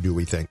ready, do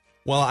we think?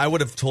 Well, I would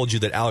have told you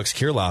that Alex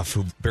Kirilloff,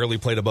 who barely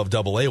played above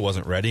Double-A,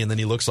 wasn't ready, and then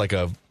he looks like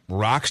a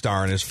rock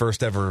star in his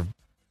first ever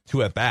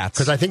 2 at-bats.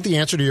 Because I think the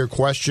answer to your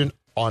question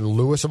on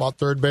Lewis about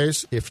third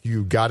base, if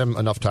you got him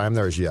enough time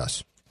there, is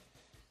yes.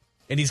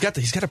 And he's got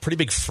a pretty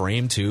big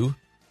frame, too.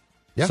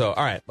 Yeah. So,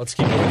 all right, let's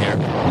keep going here.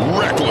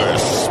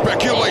 Reckless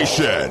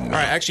speculation. All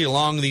right, actually,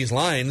 along these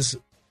lines,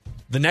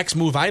 the next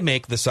move I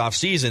make this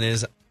offseason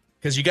is,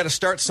 because you got to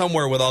start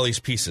somewhere with all these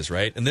pieces,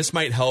 right? And this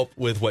might help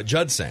with what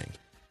Judd's saying.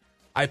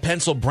 I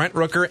pencil Brent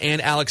Rooker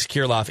and Alex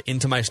Kirilloff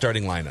into my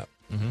starting lineup.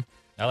 Mm-hmm.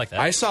 I like that.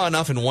 I saw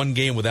enough in one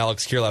game with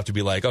Alex Kirilloff to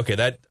be like, okay,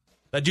 that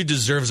dude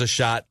deserves a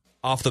shot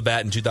off the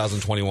bat in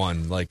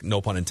 2021, like,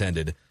 no pun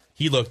intended.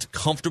 He looked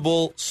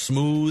comfortable,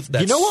 smooth.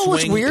 That you know what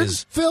was swing weird,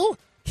 Phil?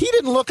 He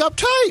didn't look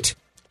uptight.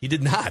 He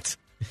did not.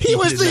 He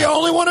was the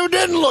only one who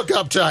didn't look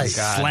uptight.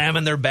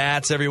 Slamming their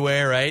bats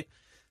everywhere, right?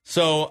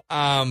 So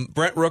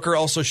Brent Rooker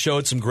also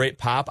showed some great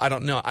pop. I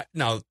don't know.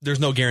 Now, there's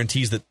no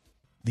guarantees that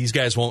these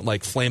guys won't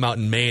like flame out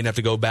in May and have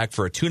to go back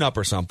for a tune-up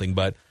or something,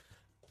 but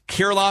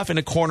Kirilloff in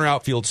a corner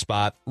outfield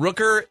spot.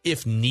 Rooker,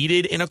 if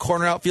needed in a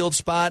corner outfield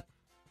spot,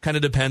 kind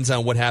of depends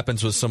on what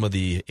happens with some of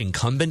the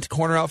incumbent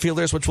corner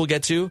outfielders, which we'll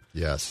get to.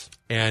 Yes.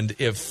 And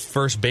if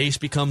first base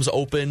becomes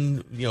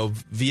open,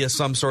 via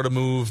some sort of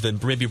move, then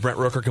maybe Brent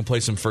Rooker can play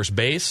some first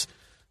base.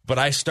 But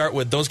I start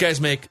with those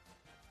guys make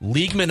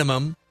league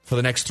minimum for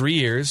the next 3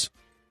 years,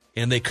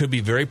 and they could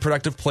be very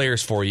productive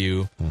players for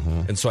you.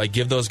 Mm-hmm. And so I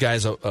give those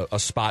guys a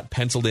spot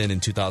penciled in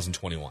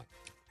 2021.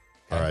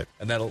 All right.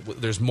 And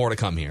there's more to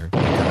come here.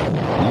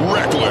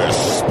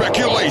 Reckless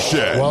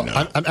speculation. Well,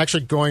 I'm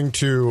actually going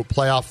to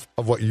play off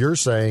of what you're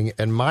saying,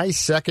 and my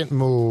second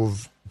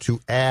move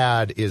to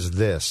add is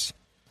this.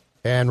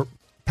 And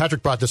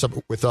Patrick brought this up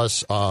with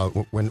us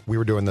when we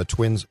were doing the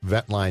Twins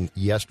vet line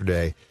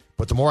yesterday,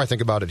 but the more I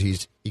think about it,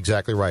 he's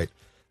exactly right.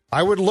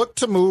 I would look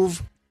to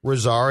move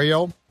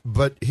Rosario,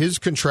 but his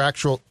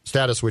contractual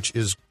status, which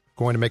is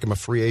going to make him a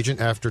free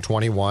agent after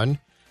 21,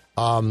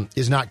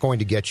 is not going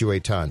to get you a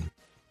ton.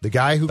 The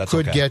guy who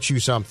could get you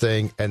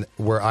something, and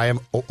where I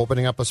am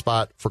opening up a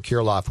spot for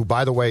Kirilloff, who,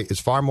 by the way, is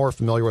far more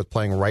familiar with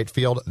playing right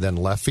field than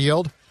left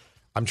field,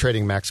 I'm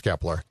trading Max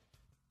Kepler.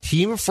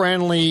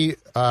 Team-friendly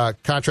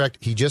contract.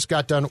 He just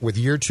got done with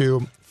year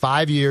 2,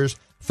 5 years,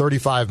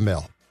 $35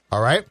 million.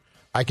 All right?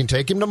 I can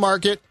take him to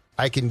market.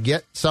 I can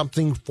get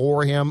something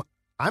for him.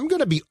 I'm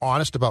going to be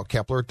honest about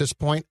Kepler at this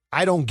point.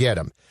 I don't get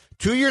him.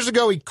 2 years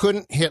ago, he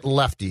couldn't hit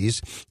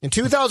lefties. In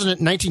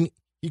 2019,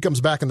 he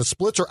comes back, and the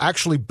splits are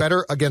actually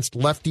better against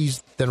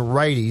lefties than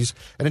righties.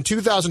 And in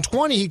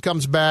 2020, he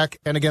comes back,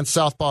 and against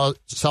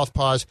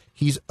southpaws,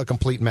 he's a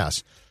complete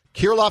mess.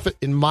 Kirilloff,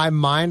 in my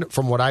mind,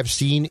 from what I've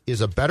seen,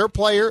 is a better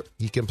player.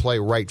 He can play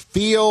right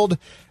field.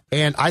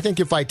 And I think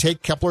if I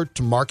take Kepler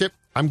to market,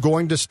 I'm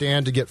going to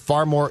stand to get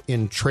far more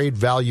in trade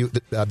value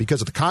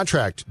because of the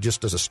contract,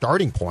 just as a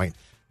starting point,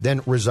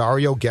 than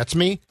Rosario gets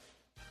me.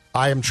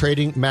 I am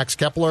trading Max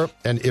Kepler,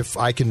 and if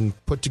I can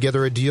put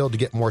together a deal to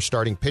get more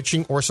starting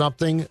pitching or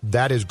something,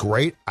 that is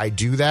great. I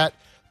do that.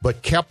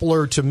 But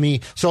Kepler, to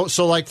me, so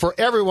like for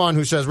everyone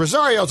who says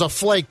Rosario's a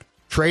flake,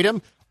 trade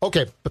him.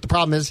 Okay, but the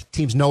problem is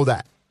teams know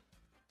that.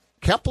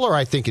 Kepler,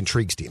 I think,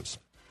 intrigues teams.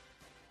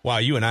 Wow,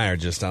 you and I are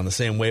just on the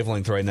same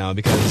wavelength right now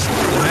because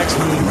the next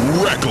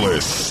move...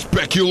 Reckless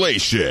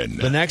speculation.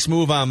 The next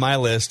move on my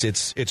list,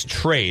 it's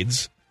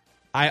trades.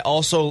 I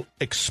also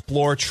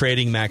explore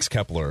trading Max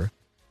Kepler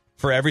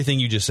for everything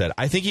you just said.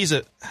 I think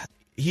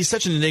he's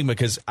such an enigma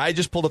because I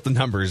just pulled up the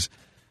numbers.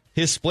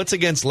 His splits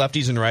against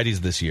lefties and righties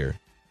this year,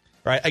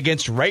 right?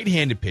 Against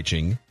right-handed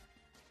pitching,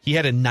 he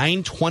had a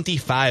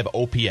 925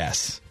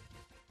 OPS.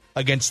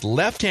 Against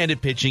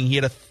left-handed pitching, he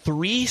had a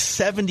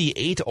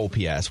 378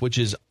 OPS, which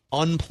is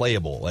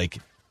unplayable. Like,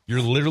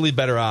 you're literally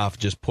better off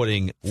just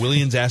putting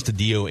Willians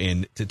Astudillo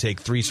in to take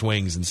 3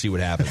 swings and see what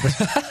happens.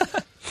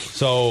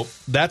 So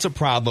that's a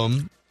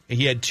problem.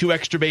 He had 2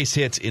 extra base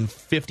hits in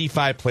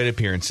 55 plate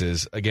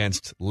appearances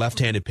against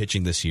left-handed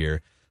pitching this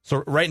year.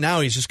 So right now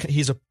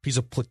he's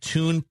a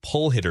platoon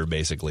pull hitter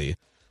basically.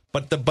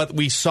 But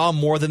we saw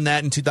more than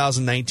that in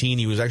 2019.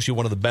 He was actually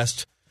one of the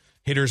best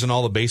hitters in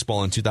all of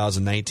baseball in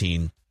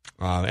 2019.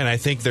 And I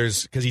think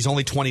because he's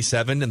only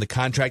 27 and the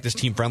contract is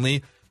team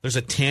friendly, there's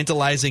a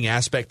tantalizing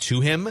aspect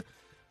to him.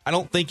 I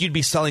don't think you'd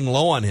be selling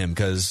low on him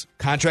because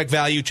contract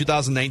value,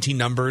 2019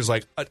 numbers,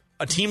 like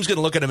a team's going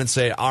to look at him and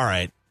say, all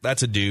right,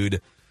 that's a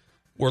dude.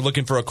 We're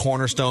looking for a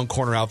cornerstone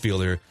corner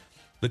outfielder.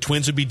 The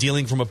Twins would be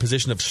dealing from a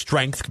position of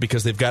strength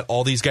because they've got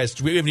all these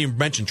guys. We haven't even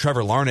mentioned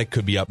Trevor Larnach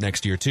could be up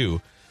next year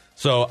too.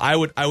 So I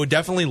would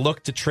definitely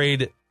look to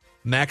trade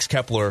Max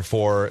Kepler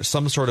for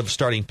some sort of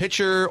starting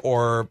pitcher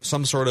or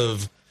some sort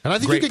of and I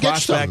think great you could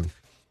prospect. Get some.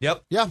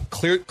 Yep. Yeah.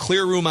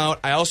 Clear room out.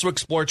 I also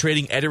explore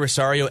trading Eddie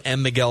Rosario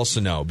and Miguel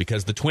Sano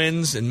because the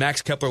Twins, and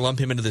Max Kepler lump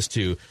him into this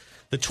too,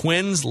 the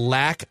Twins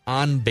lack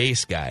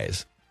on-base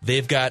guys.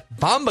 They've got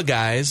Bomba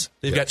guys.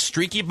 They've got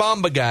streaky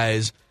Bomba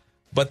guys,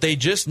 but they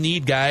just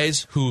need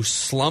guys who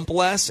slump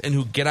less and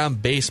who get on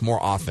base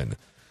more often.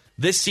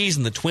 This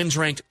season, the Twins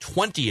ranked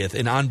 20th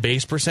in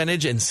on-base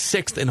percentage and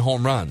 6th in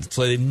home runs.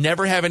 So they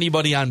never have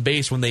anybody on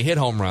base when they hit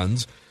home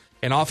runs,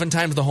 and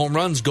oftentimes the home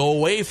runs go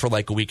away for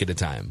like a week at a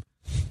time.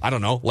 I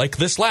don't know, like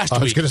this last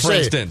week, for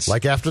instance.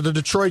 Like after the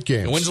Detroit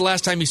games. And when's the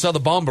last time you saw the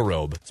Bomba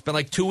robe? It's been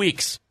like 2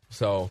 weeks.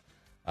 So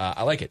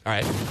I like it. All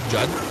right,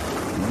 Judd?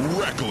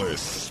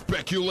 Reckless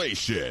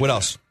speculation. What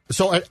else?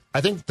 So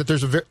I think that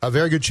there's a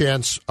very good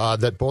chance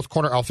that both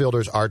corner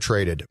outfielders are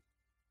traded,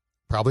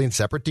 probably in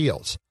separate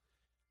deals.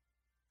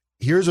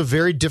 Here's a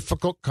very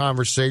difficult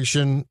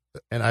conversation,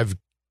 and I've,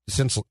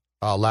 since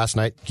last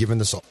night, given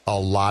this a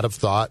lot of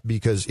thought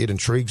because it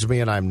intrigues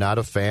me, and I'm not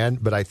a fan,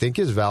 but I think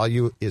his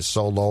value is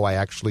so low I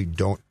actually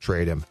don't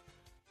trade him.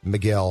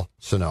 Miguel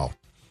Sano.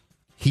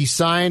 He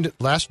signed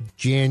last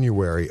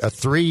January a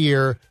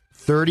 3-year,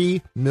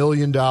 $30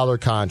 million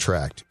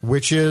contract,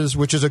 which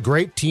is a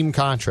great team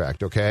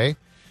contract, okay?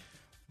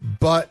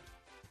 But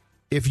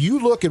if you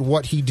look at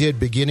what he did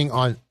beginning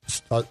on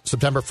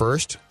September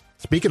 1st,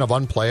 speaking of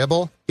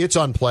unplayable, it's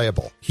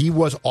unplayable. He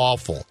was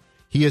awful.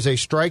 He is a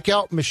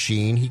strikeout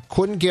machine. He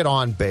couldn't get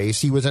on base.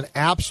 He was an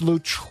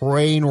absolute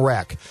train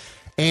wreck.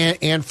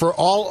 And for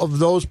all of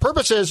those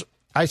purposes,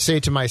 I say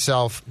to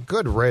myself,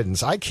 good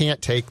riddance. I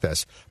can't take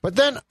this. But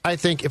then I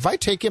think if I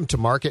take him to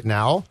market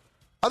now,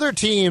 other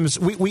teams,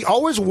 we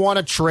always want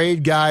to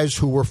trade guys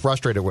who we're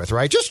frustrated with,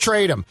 right? Just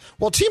trade them.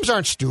 Well, teams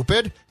aren't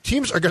stupid.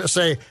 Teams are going to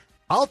say,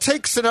 I'll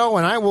take Sano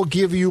and I will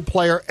give you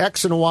player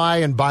X and Y.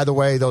 And by the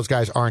way, those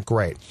guys aren't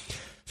great.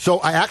 So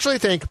I actually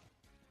think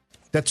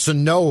that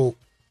Sano,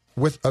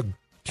 with a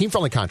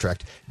team-friendly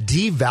contract,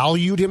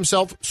 devalued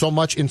himself so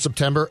much in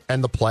September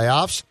and the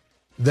playoffs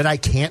that I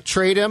can't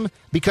trade him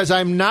because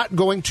I'm not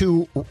going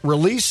to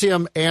release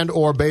him and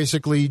or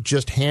basically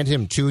just hand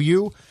him to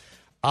you.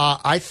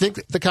 I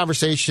think the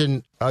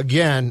conversation,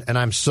 again, and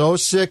I'm so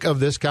sick of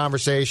this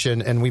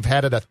conversation, and we've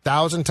had it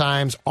 1,000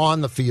 times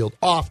on the field,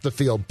 off the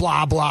field,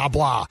 blah, blah,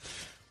 blah.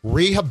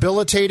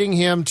 Rehabilitating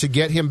him to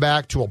get him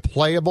back to a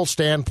playable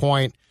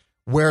standpoint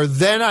where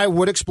then I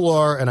would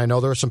explore, and I know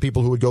there are some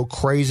people who would go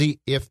crazy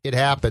if it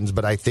happens,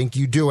 but I think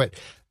you do it.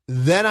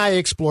 Then I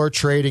explore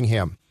trading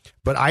him.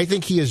 But I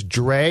think he has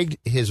dragged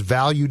his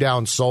value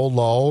down so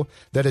low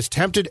that as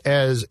tempted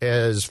as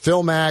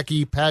Phil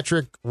Mackey,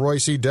 Patrick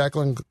Royce,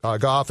 Declan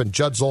Goff, and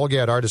Judd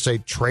Zulgad are to say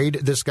trade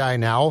this guy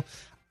now,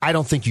 I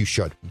don't think you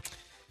should.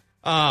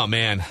 Oh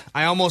man,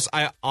 I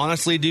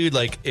honestly, dude,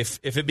 like if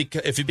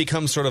it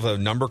becomes sort of a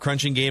number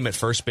crunching game at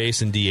first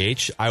base and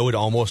DH, I would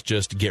almost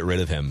just get rid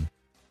of him,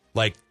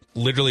 like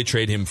literally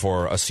trade him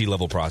for a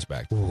C-level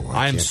prospect. Ooh,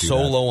 I am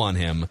so low on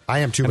him. I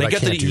am too, and but I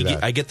can't do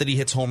that. I get that he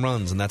hits home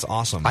runs, and that's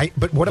awesome.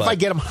 But what if I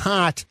get him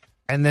hot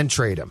and then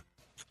trade him?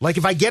 Like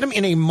if I get him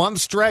in a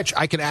month stretch,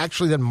 I can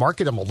actually then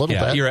market him a little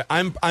bit. You're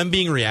right. I'm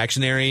being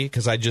reactionary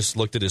because I just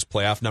looked at his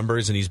playoff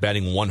numbers, and he's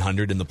batting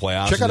 100 in the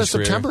playoffs. Check out his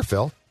September,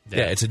 Phil.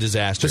 Yeah, it's a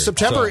disaster.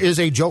 September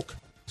is a joke.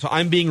 So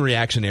I'm being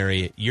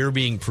reactionary. You're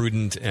being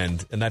prudent,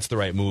 and that's the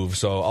right move.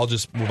 So I'll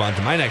just move on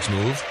to my next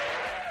move.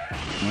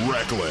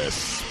 Reckless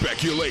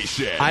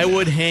speculation. I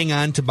would hang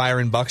on to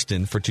Byron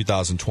Buxton for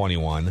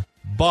 2021,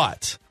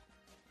 but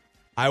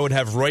I would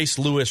have Royce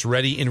Lewis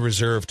ready in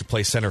reserve to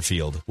play center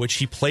field, which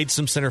he played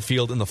some center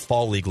field in the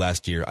fall league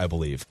last year, I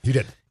believe. He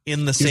did.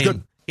 In the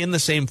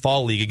same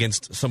fall league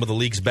against some of the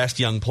league's best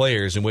young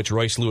players, in which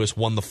Royce Lewis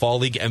won the fall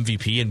league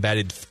MVP and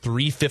batted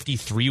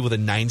 .353 with a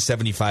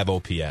 .975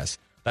 OPS.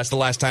 That's the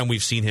last time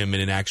we've seen him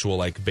in an actual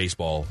like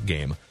baseball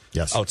game.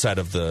 Yes. Outside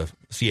of the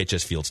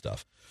CHS Field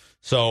stuff.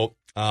 So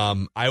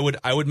I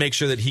would make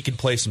sure that he can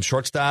play some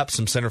shortstop,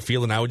 some center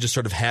field, and I would just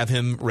sort of have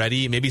him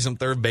ready, maybe some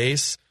third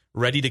base,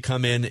 ready to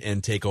come in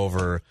and take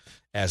over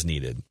as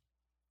needed.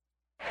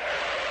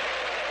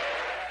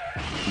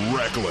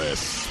 Reckless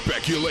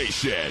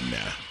speculation.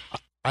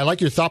 I like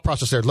your thought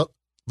process there. Let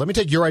me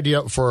take your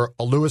idea for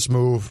a Lewis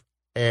move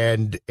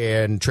and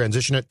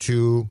transition it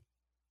to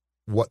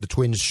what the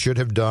Twins should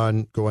have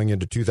done going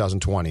into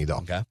 2020, though.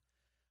 Okay.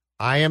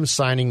 I am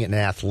signing an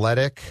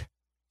athletic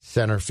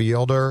center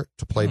fielder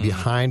to play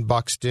behind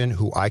Buxton,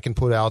 who I can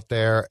put out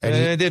there.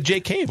 And they have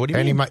Jake Cave. What do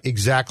you mean?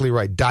 Exactly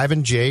right.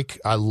 Diving Jake,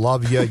 I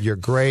love you. You're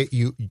great.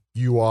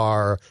 You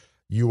are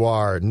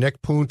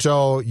Nick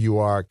Punto. You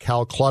are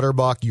Cal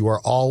Clutterbuck. You are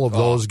all of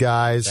those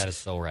guys. That is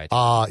so right.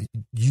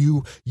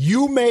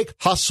 You make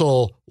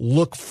hustle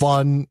look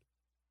fun,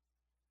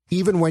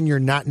 even when you're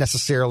not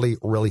necessarily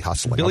really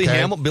hustling.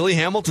 Billy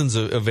Hamilton's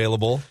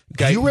available.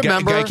 Do you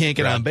remember? Guy can't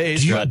get on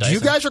base. Do you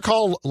guys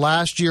recall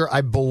last year? I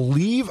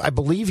believe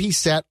he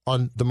sat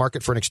on the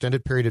market for an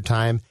extended period of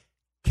time.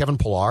 Kevin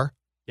Pillar.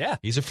 Yeah,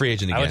 he's a free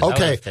agent again.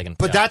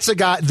 That's the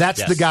guy.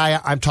 That's the guy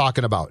I'm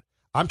talking about.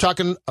 I'm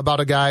talking about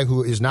a guy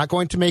who is not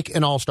going to make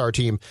an all-star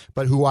team,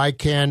 but who I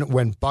can,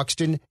 when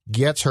Buxton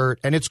gets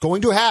hurt, and it's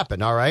going to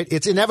happen, all right?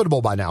 It's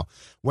inevitable by now.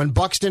 When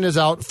Buxton is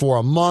out for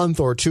a month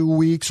or 2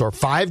 weeks or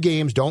 5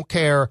 games, don't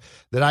care,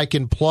 that I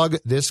can plug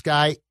this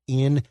guy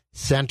in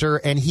center,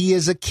 and he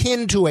is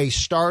akin to a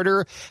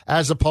starter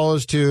as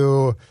opposed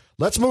to,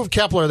 let's move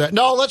Kepler there.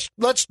 No,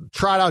 let's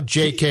trot out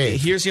J.K.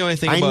 Here's the only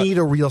thing I need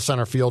a real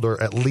center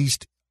fielder, at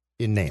least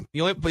in name. The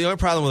only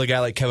problem with a guy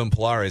like Kevin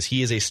Pillar is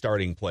he is a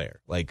starting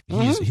player. Like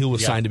he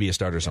was signed to be a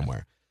starter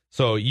somewhere.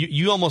 So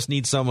you almost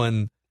need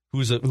someone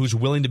who's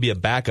willing to be a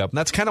backup. And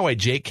that's kind of why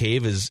Jake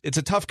Cave it's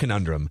a tough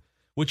conundrum.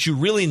 What you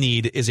really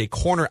need is a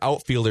corner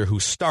outfielder who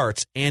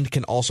starts and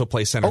can also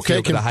play center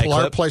field at a high clip. Can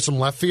Pillar play some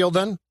left field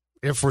then?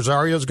 If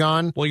Rosario's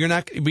gone? Well, you're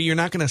not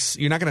going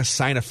to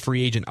sign a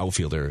free agent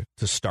outfielder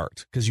to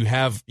start because you've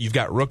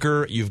got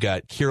Rooker, you've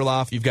got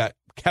Kirilloff, you've got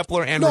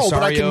Kepler and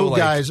Rosario. But I can move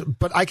guys,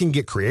 but I can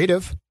get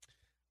creative.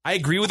 I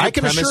agree with your I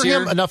can premise assure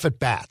here. him enough at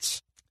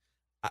bats.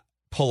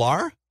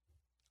 Pillar?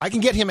 I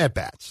can get him at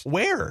bats.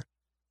 Where?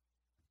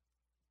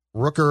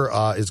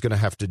 Rooker is going to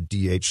have to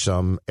DH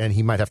some, and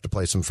he might have to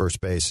play some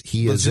first base.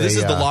 This is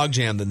the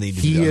logjam that needs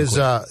to be done. He is.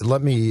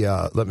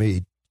 Let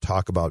me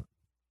talk about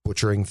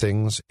butchering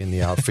things in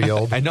the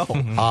outfield. I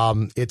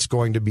know. It's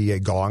going to be a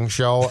gong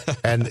show,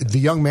 and the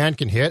young man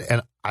can hit,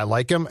 and I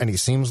like him, and he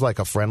seems like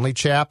a friendly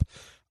chap.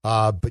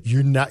 But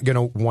you're not going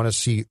to want to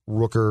see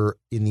Rooker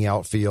in the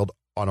outfield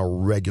on a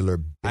regular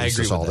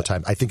basis all the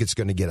time. I think it's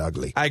going to get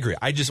ugly. I agree.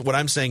 What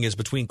I'm saying is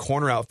between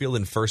corner outfield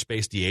and first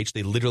base DH,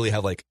 they literally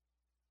have like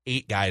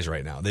 8 guys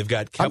right now. They've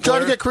got Kepler. I'm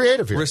trying to get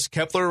creative here.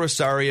 Kepler,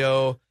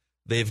 Rosario.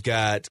 They've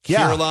got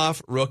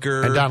Kirilloff,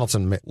 Rooker, and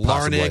Donaldson,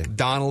 possibly. Larnach,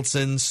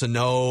 Donaldson,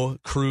 Sano,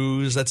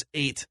 Cruz. That's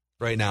 8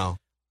 right now.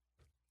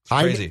 It's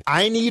crazy.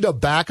 I need a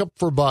backup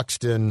for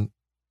Buxton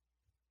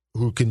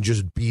who can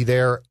just be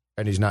there,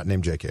 and he's not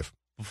named J. Cave.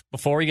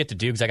 Before we get to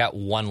Dukes, I got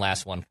one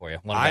last one for you.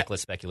 One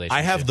reckless speculation.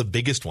 I have the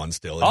biggest one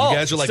still. If you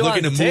guys are like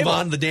looking to move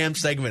on the damn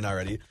segment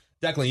already.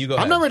 Declan, you go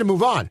ahead. I'm not ready to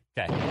move on.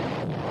 Okay.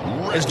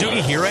 Is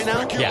Doogie here right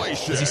now? Yeah.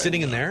 Is he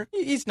sitting in there?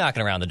 He's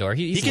knocking around the door.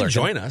 He can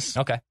join us.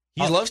 Okay.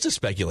 He loves to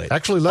speculate.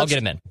 Actually, let's I'll get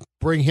him in.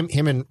 Bring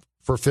him in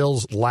for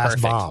Phil's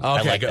last bomb. Okay,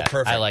 I like good. that.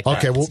 Perfect. I like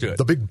okay, that. well, do it.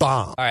 the big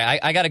bomb. All right,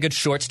 I got a good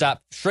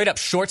shortstop, straight up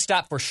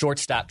shortstop for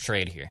shortstop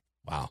trade here.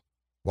 Wow.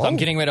 So I'm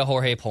getting rid of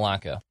Jorge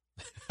Polanco.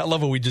 I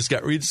love how we just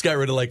got rid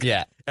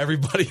of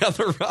everybody on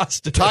the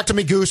roster. Talk to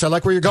me, Goose. I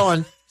like where you're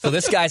going. So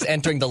this guy's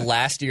entering the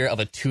last year of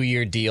a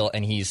 2-year deal,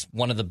 and he's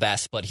one of the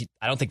best, but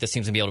I don't think this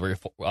team's going to be able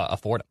to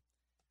afford him.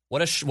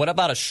 What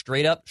about a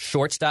straight-up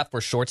shortstop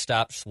for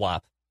shortstop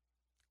swap?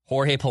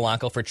 Jorge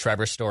Polanco for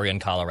Trevor Story in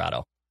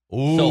Colorado.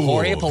 Ooh, so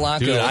Jorge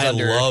Polanco is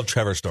under love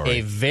Trevor Story.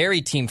 A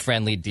very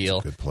team-friendly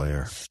deal. Good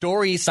player.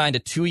 Story signed a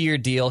 2-year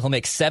deal. He'll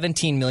make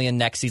 $17 million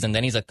next season.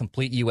 Then he's a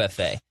complete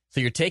UFA. So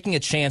you're taking a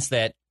chance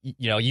that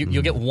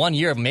you'll get 1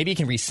 year of maybe you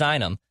can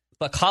re-sign him.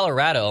 But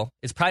Colorado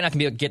is probably not going to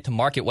be able to get to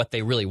market what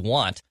they really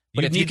want.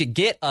 But if you could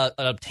get an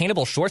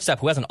obtainable shortstop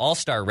who has an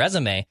all-star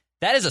resume,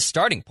 that is a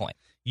starting point.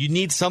 You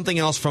need something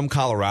else from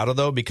Colorado,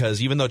 though,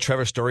 because even though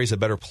Trevor Story is a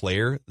better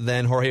player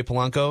than Jorge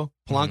Polanco,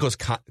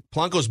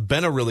 Polanco's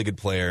been a really good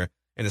player,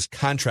 and his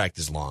contract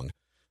is long.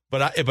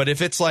 But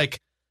if it's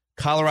like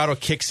Colorado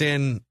kicks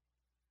in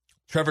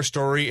Trevor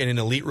Story and an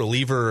elite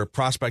reliever or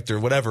prospect or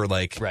whatever,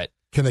 right.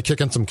 Can they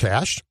kick in some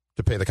cash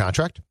to pay the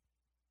contract?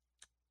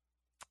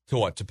 To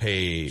what? To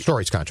pay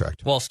Story's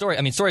contract. Well, Story's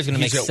going to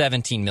make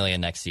 $17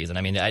 million next season.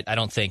 I mean, I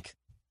don't think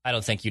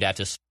you'd have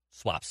to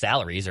swap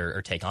salaries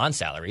or take on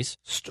salaries.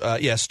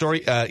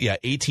 Story.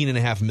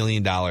 $18.5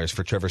 million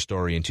for Trevor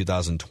Story in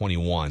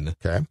 2021.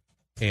 Okay.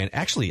 And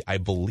actually, I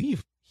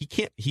believe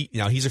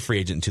he's a free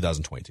agent in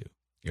 2022.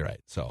 You're right.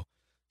 So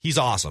he's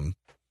awesome.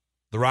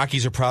 The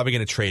Rockies are probably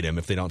going to trade him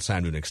if they don't sign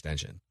him to an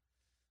extension.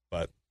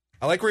 But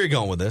I like where you're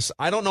going with this.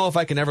 I don't know if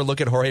I can ever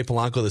look at Jorge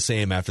Polanco the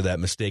same after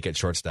that mistake at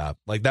shortstop.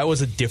 Like, that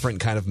was a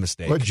different kind of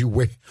mistake. Would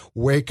you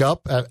wake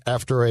up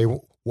after a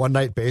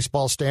one-night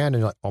baseball stand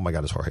and you're like, oh my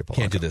God, it's Jorge Polanco.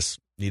 Can't do this.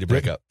 Need a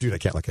breakup. Dude, I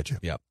can't look at you.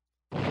 Yep.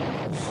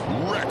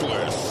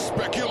 Reckless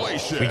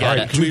speculation. We got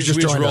it. Can we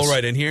just roll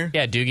right in here?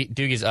 Yeah,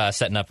 Doogie's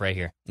setting up right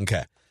here.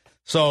 Okay.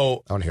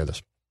 So I want to hear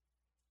this.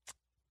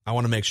 I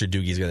want to make sure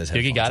Doogie's got his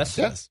headphones. Doogie got us?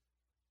 Yes.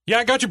 Yeah,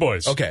 I got you,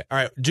 boys. Okay. All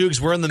right. Dukes,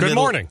 we're in the Good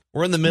middle. morning.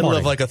 We're in the middle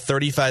of like a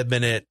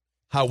 35-minute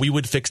how we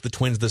would fix the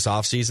Twins this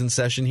offseason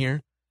session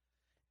here.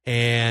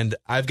 And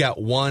I've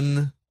got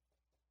one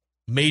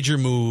major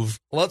move.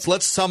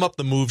 Let's sum up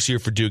the moves here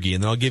for Doogie,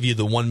 and then I'll give you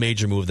the one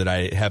major move that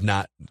I have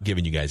not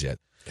given you guys yet.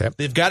 Okay.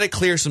 They've got to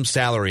clear some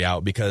salary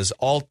out because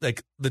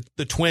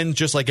the Twins,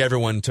 just like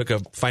everyone, took a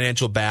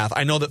financial bath.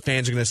 I know that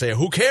fans are going to say,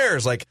 who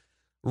cares? Like,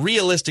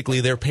 realistically,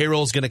 their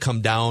payroll is going to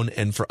come down,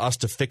 and for us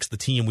to fix the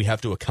team, we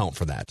have to account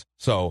for that.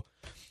 So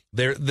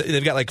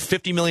they've got like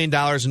 $50 million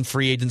in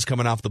free agents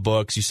coming off the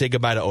books. You say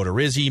goodbye to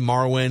Odorizzi,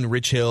 Marwin,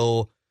 Rich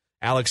Hill,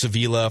 Alex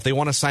Avila. If they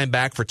want to sign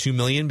back for $2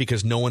 million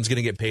because no one's going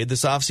to get paid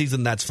this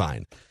offseason, that's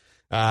fine.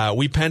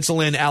 We pencil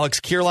in Alex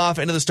Kirilloff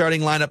into the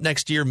starting lineup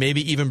next year,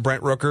 maybe even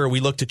Brent Rooker. We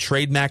look to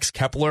trade Max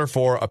Kepler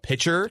for a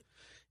pitcher,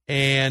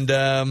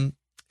 and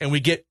we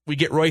get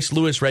Royce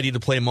Lewis ready to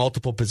play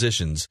multiple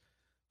positions.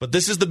 But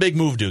this is the big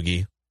move,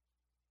 Doogie.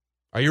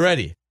 Are you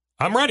ready?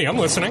 I'm ready. I'm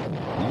listening.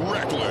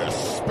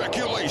 Reckless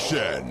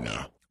speculation.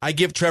 I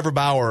give Trevor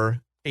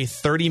Bauer a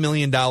 $30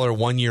 million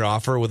 1-year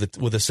offer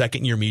with a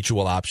second-year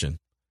mutual option.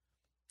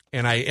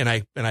 And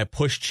I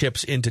push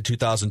chips into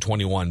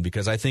 2021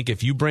 because I think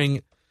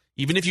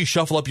even if you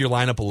shuffle up your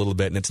lineup a little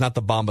bit and it's not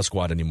the Bomba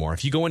squad anymore,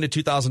 if you go into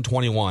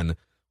 2021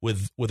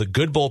 with a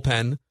good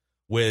bullpen,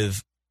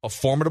 with a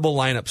formidable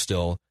lineup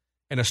still,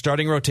 and a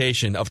starting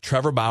rotation of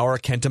Trevor Bauer,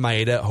 Kenta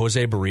Maeda,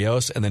 Jose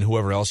Barrios, and then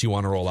whoever else you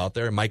want to roll out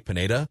there, Mike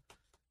Pineda,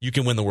 you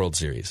can win the World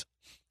Series.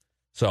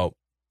 So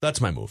that's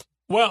my move.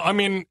 Well, I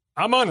mean,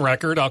 I'm on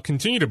record. I'll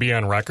continue to be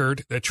on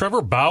record that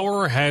Trevor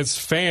Bauer has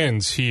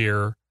fans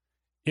here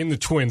in the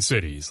Twin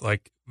Cities.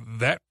 Like,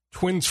 that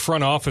Twins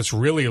front office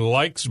really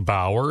likes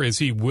Bauer. Is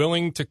he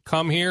willing to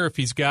come here if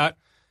he's got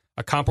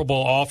a comparable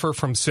offer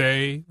from,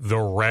 say, the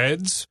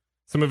Reds?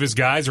 Some of his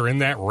guys are in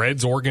that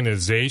Reds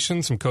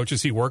organization, some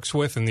coaches he works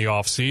with in the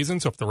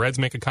offseason. So if the Reds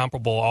make a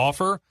comparable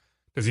offer,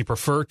 does he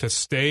prefer to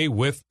stay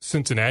with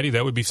Cincinnati?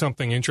 That would be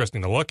something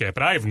interesting to look at.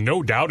 But I have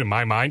no doubt in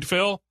my mind,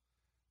 Phil,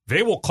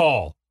 they will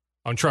call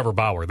on Trevor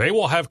Bauer. They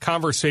will have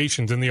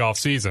conversations in the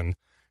offseason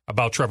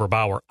about Trevor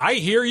Bauer. I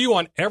hear you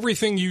on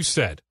everything you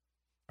said.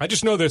 I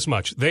just know this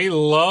much. They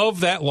love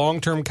that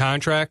long-term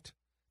contract,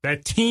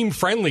 that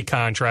team-friendly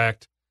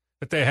contract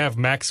that they have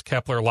Max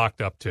Kepler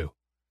locked up to.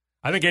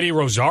 I think Eddie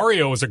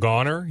Rosario is a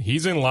goner.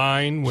 He's in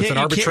line with an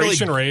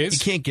arbitration raise.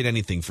 You can't get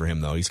anything for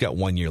him, though. He's got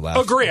 1 year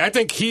left. Agree. I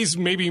think he's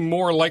maybe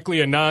more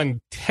likely a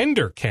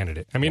non-tender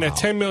candidate. I mean, at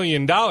 $10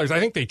 million, I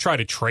think they try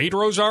to trade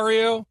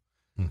Rosario.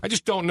 I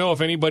just don't know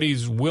if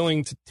anybody's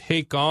willing to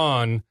take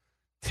on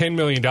 $10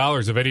 million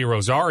of Eddie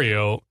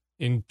Rosario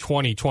in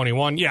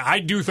 2021. Yeah, I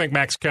do think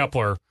Max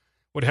Kepler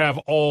would have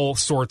all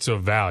sorts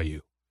of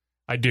value.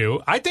 I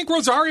do. I think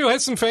Rosario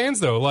has some fans,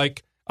 though,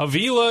 like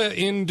Avila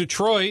in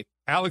Detroit.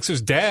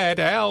 Alex's dad,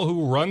 Al,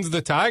 who runs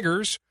the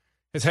Tigers,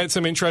 has had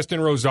some interest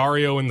in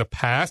Rosario in the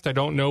past. I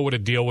don't know what a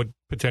deal would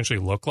potentially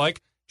look like.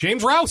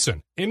 James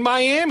Rowson in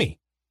Miami.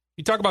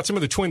 You talk about some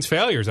of the Twins'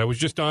 failures. I was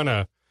just on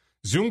a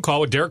Zoom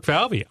call with Derek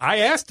Falvey. I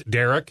asked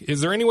Derek, is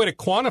there any way to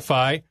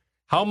quantify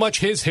how much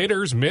his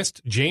hitters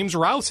missed James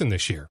Rowson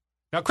this year?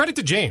 Now, credit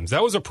to James.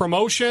 That was a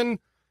promotion.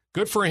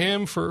 Good for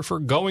him for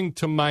going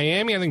to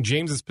Miami. I think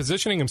James is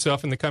positioning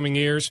himself in the coming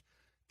years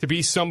to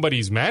be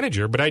somebody's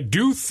manager. But I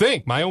do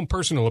think, my own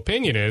personal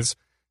opinion is,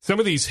 some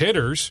of these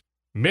hitters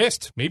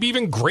missed, maybe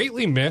even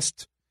greatly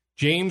missed,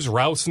 James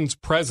Rowson's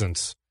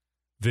presence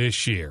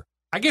this year.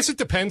 I guess it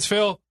depends,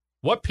 Phil.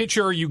 What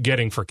pitcher are you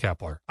getting for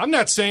Kepler? I'm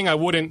not saying I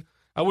wouldn't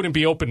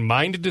be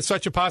open-minded to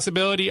such a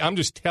possibility. I'm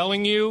just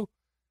telling you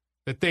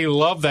that they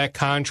love that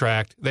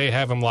contract they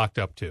have him locked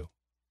up to.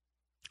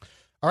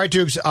 All right,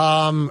 Dukes.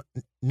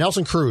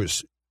 Nelson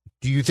Cruz,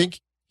 do you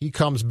think he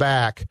comes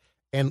back?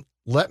 And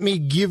let me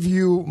give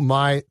you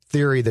my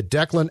theory that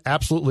Declan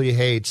absolutely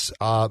hates,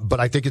 but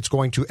I think it's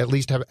going to at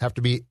least have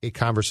to be a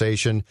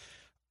conversation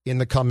in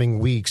the coming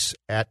weeks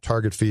at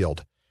Target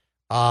Field.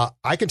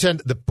 I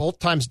contend that both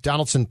times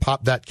Donaldson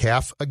popped that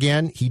calf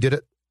again, he did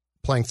it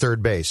playing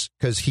third base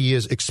because he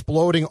is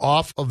exploding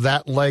off of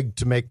that leg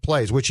to make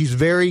plays, which he's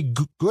very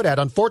good at.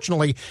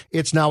 Unfortunately,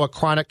 it's now a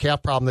chronic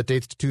calf problem that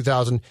dates to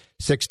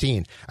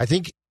 2016. I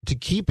think to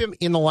keep him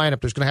in the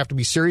lineup, there's going to have to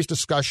be serious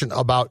discussion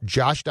about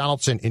Josh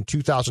Donaldson in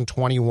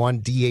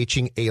 2021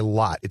 DHing a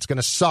lot. It's going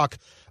to suck,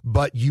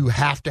 but you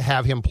have to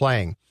have him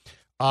playing.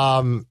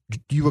 Do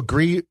you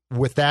agree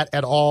with that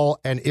at all?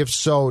 And if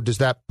so, does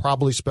that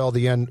probably spell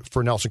the end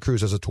for Nelson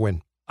Cruz as a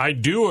Twin? I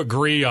do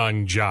agree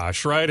on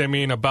Josh, right? I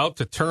mean, about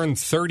to turn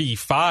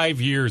 35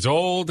 years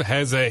old,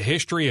 has a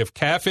history of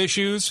calf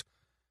issues.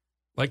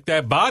 Like,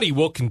 that body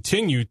will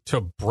continue to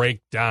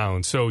break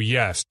down. So,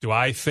 yes, do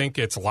I think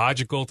it's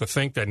logical to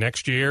think that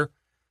next year,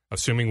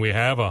 assuming we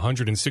have a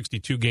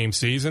 162-game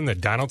season,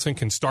 that Donaldson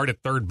can start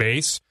at third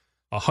base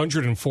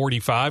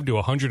 145 to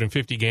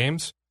 150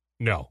 games?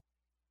 No.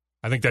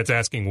 I think that's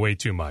asking way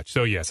too much.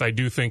 So, yes, I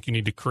do think you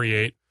need to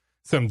create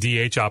some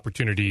DH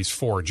opportunities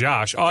for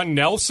Josh. On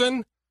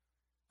Nelson,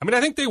 I mean,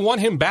 I think they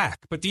want him back.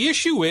 But the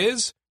issue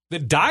is the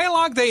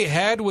dialogue they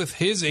had with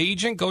his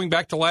agent going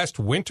back to last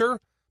winter,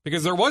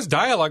 because there was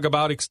dialogue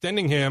about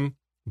extending him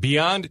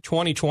beyond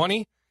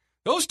 2020.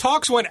 Those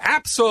talks went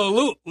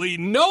absolutely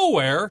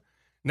nowhere.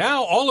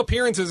 Now, all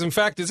appearances, in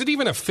fact, is it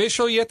even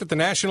official yet that the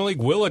National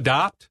League will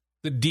adopt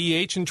the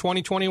DH in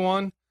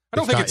 2021? I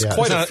don't think it's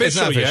quite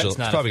official yet. It's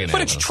probably but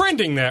it's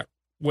trending that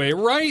way,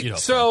 right?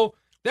 So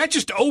that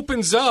just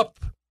opens up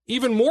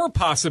even more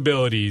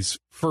possibilities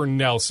for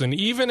Nelson,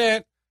 even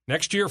at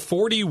next year,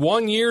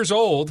 41 years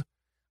old.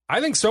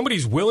 I think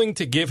somebody's willing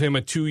to give him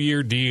a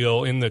 2-year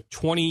deal in the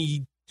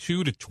 22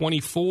 to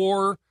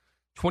 24,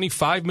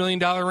 $25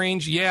 million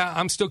range. Yeah,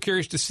 I'm still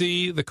curious to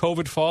see the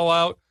COVID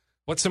fallout,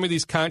 what some of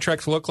these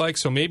contracts look like.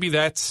 So maybe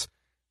that's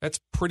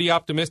pretty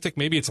optimistic.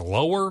 Maybe it's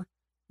lower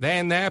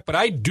than that. But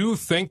I do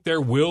think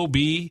there will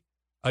be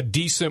a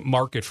decent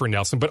market for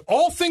Nelson. But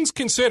all things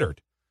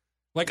considered,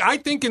 like, I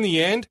think in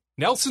the end,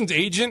 Nelson's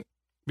agent,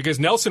 because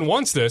Nelson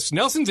wants this,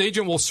 Nelson's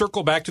agent will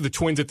circle back to the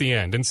Twins at the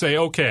end and say,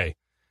 okay,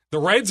 the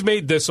Reds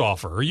made this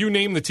offer, or you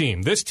name the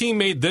team. This team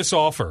made this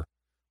offer.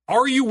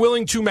 Are you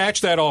willing to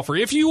match that offer?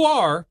 If you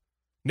are,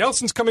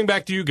 Nelson's coming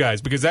back to you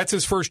guys because that's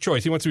his first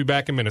choice. He wants to be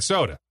back in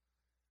Minnesota.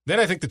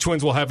 Then I think the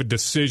Twins will have a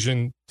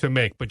decision to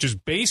make. But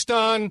just based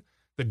on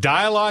the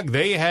dialogue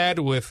they had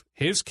with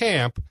his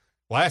camp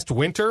last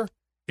winter,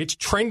 it's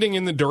trending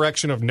in the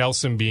direction of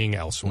Nelson being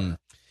elsewhere.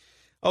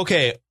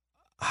 Okay.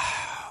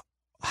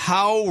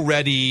 How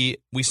ready?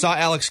 We saw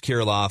Alex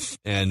Kirilloff,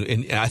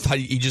 and I thought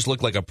he just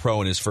looked like a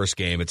pro in his first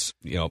game. It's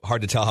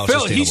hard to tell how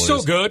Phil, sustainable he's so it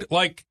is. good.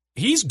 Like,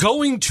 he's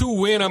going to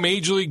win a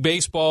Major League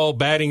Baseball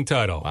batting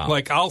title. Wow.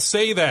 Like, I'll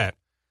say that.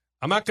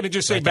 I'm not going to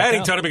just say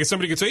batting title because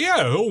somebody could say,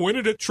 yeah, he'll win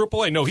it at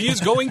AAA. No, he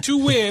is going to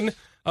win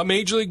a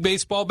Major League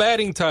Baseball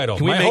batting title.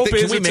 Can we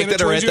make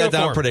that or write that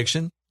down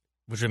prediction?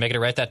 Would you make it to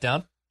write that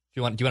down? Do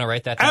you want to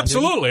write that down?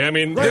 Absolutely. I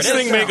mean, this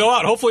thing may go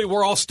out. Hopefully,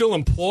 we're all still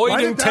employed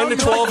in 10 to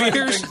 12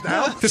 years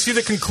to see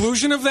the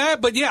conclusion of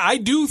that. But, yeah, I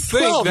do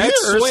think that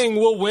swing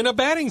will win a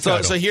batting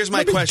title. So here's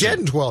my question. Get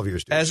in 12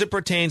 years. Dude. As it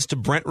pertains to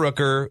Brent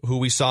Rooker, who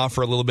we saw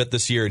for a little bit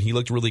this year, and he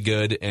looked really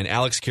good, and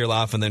Alex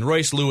Kirilloff, and then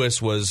Royce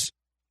Lewis was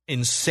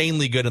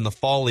insanely good in the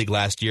fall league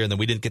last year, and then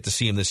we didn't get to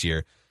see him this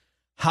year.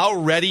 How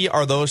ready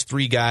are those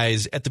three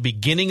guys at the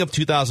beginning of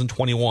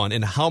 2021,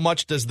 and how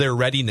much does their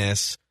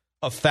readiness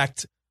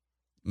affect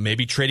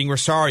maybe trading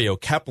Rosario,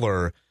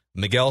 Kepler,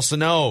 Miguel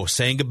Sano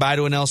saying goodbye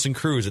to a Nelson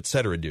Cruz, et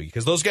cetera, Doogie?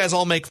 Because those guys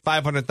all make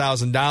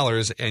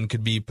 $500,000 and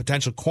could be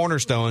potential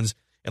cornerstones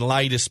and allow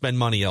you to spend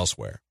money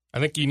elsewhere. I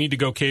think you need to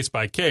go case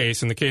by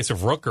case. In the case of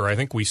Rooker, I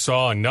think we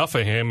saw enough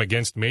of him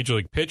against Major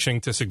League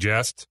pitching to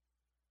suggest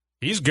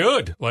he's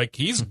good. Like,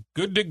 he's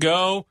good to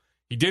go.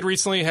 He did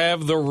recently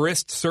have the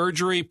wrist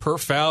surgery per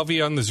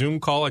Falvey on the Zoom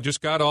call I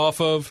just got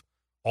off of.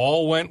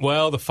 All went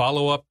well. The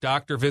follow-up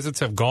doctor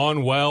visits have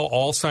gone well.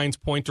 All signs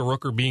point to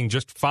Rooker being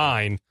just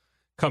fine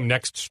come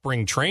next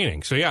spring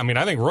training. So, yeah, I mean,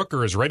 I think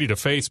Rooker is ready to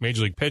face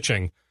Major League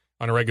pitching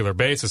on a regular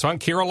basis. On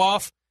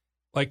Kirilloff,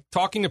 like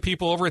talking to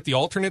people over at the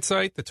alternate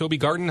site, the Toby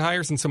Garden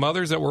hires and some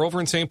others that were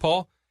over in St.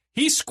 Paul,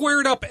 he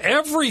squared up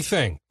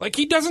everything. Like,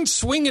 he doesn't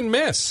swing and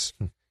miss.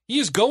 He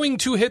is going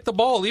to hit the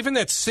ball. Even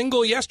that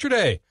single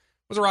yesterday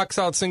was a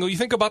rock-solid single. You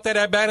think about that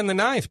at-bat in the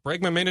ninth.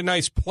 Bregman made a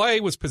nice play,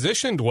 was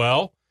positioned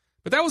well,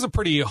 but that was a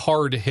pretty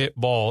hard-hit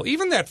ball.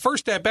 Even that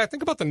first at-bat,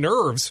 think about the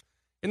nerves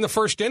in the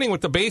first inning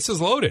with the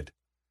bases loaded.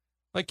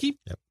 Like, he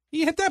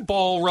hit that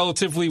ball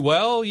relatively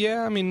well.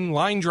 Yeah, I mean,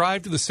 line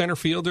drive to the center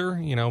fielder,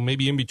 you know,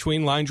 maybe in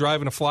between line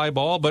drive and a fly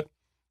ball, but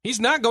he's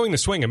not going to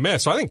swing and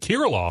miss. So I think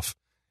Kirilloff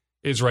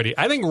is ready.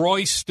 I think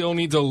Royce still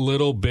needs a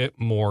little bit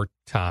more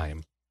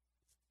time.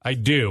 I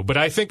do, but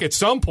I think at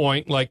some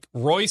point, like,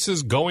 Royce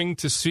is going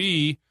to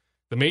see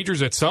the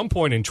majors at some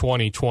point in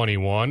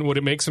 2021. Would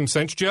it make some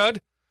sense, Judd,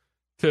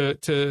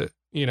 to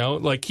you know,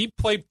 like, he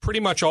played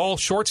pretty much all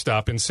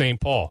shortstop in St.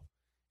 Paul.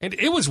 And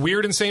it was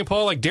weird in St.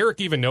 Paul. Like, Derek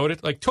even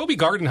noted, like, Toby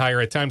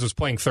Gardenhire at times was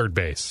playing third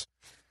base.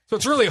 So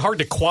it's really hard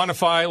to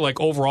quantify,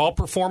 like, overall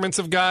performance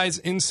of guys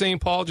in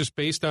St. Paul just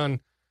based on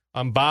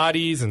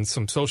bodies and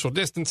some social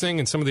distancing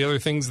and some of the other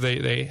things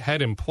they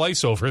had in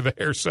place over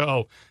there.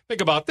 So think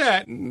about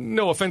that.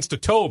 No offense to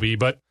Toby,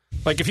 but,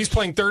 like, if he's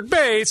playing third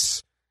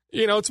base,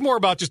 you know, it's more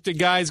about just the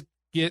guys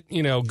get,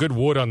 you know, good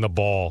wood on the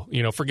ball.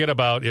 You know, forget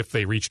about if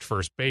they reached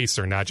first base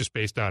or not, just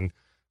based on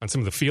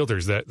some of the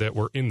fielders that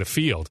were in the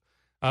field.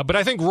 But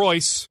I think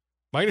Royce,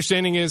 my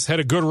understanding is,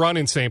 had a good run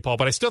in St. Paul,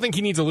 but I still think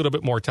he needs a little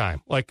bit more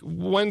time. Like,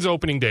 when's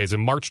opening day? Is it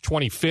March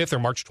 25th or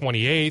March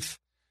 28th?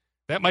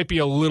 That might be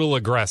a little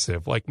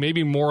aggressive. Like,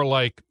 maybe more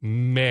like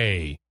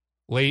May,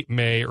 late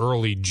May,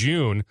 early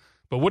June.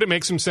 But would it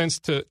make some sense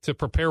to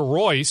prepare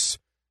Royce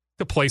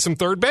to play some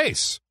third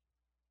base?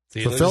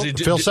 See,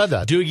 Phil said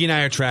that. Doogie and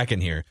I are tracking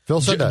here. Phil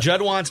said that.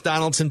 Judd wants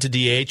Donaldson to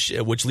DH,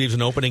 which leaves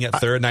an opening at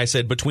third. And I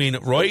said, between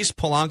Royce,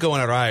 Polanco,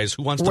 and Arraez,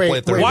 who wants to play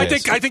at third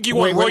base? I think you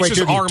want Royce's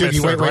arm at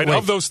third, right?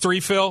 Of those three,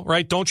 Phil,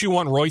 right? Don't you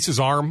want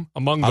Royce's arm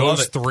among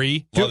those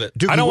three? Love it.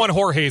 I don't want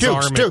Jorge's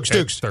arm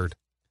at third.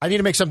 I need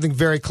to make something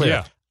very clear.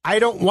 Yeah. I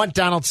don't want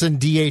Donaldson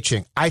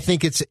DHing. I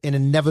think it's an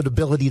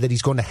inevitability that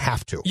he's going to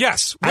have to.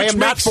 Yes. I am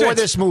not for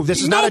this move.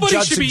 This is not a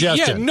Judd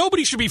suggestion.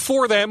 Nobody should be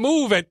for that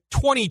move at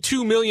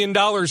 $22 million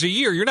a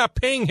year. You're not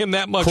paying him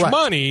that much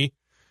money.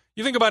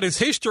 You think about his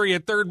history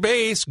at third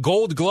base,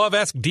 Gold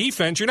Glove-esque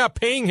defense. You're not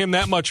paying him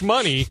that much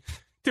money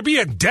to be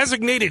a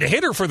designated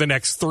hitter for the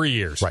next 3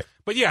 years. Right.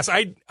 But yes,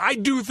 I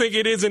do think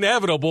it is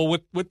inevitable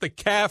with the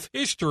calf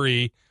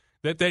history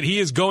that he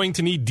is going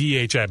to need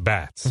DH at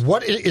bats.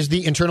 What is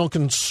the internal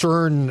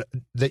concern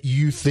that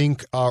you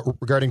think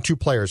regarding two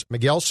players,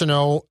 Miguel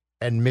Sano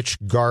and Mitch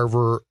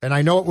Garver? And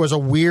I know it was a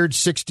weird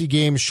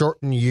 60-game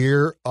shortened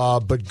year,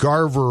 but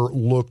Garver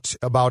looked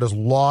about as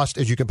lost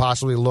as you can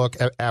possibly look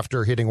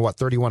after hitting,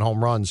 31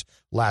 home runs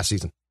last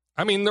season.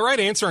 I mean, the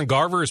right answer on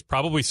Garver is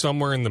probably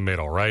somewhere in the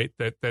middle, right?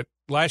 That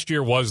last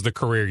year was the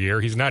career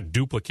year. He's not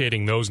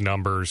duplicating those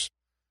numbers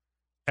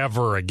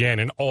ever again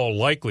in all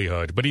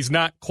likelihood, but he's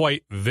not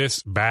quite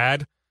this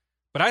bad.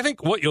 But I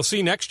think what you'll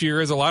see next year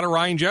is a lot of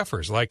Ryan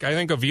Jeffers. Like, I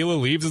think Avila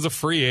leaves as a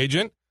free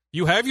agent.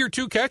 You have your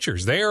two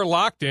catchers. They are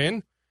locked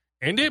in,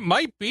 and it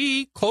might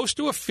be close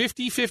to a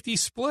 50-50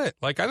 split.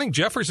 Like, I think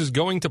Jeffers is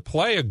going to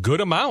play a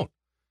good amount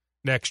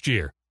next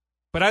year.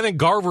 But I think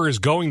Garver is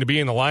going to be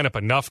in the lineup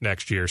enough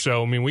next year.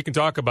 So, I mean, we can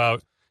talk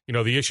about, you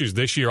know, the issues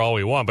this year all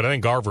we want, but I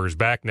think Garver is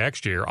back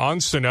next year.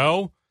 On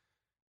Sano,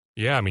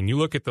 yeah, I mean, you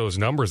look at those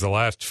numbers the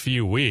last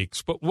few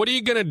weeks, but what are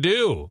you going to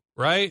do,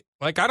 right?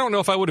 Like, I don't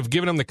know if I would have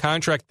given him the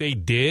contract they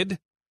did,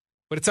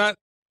 but it's not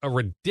a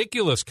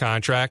ridiculous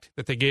contract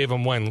that they gave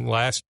him when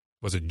last,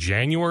 was it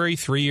January?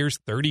 3 years,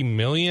 $30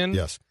 million?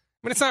 Yes.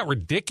 I mean, it's not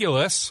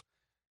ridiculous,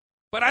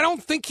 but I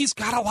don't think he's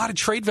got a lot of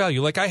trade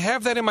value. Like, I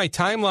have that in my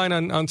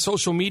timeline on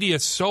social media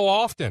so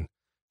often.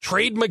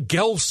 Trade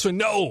Miguel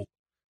Sano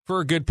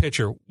for a good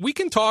pitcher. We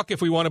can talk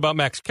if we want about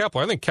Max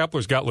Kepler. I think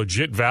Kepler's got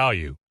legit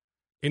value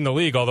in the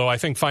league, although I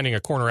think finding a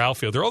corner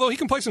outfielder, although he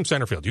can play some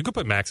center field. You could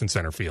put Max in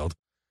center field.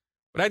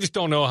 But I just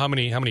don't know how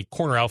many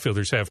corner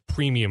outfielders have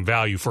premium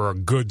value for a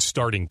good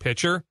starting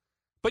pitcher.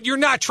 But you're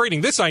not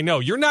trading, this I know,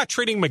 you're not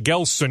trading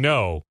Miguel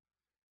Sano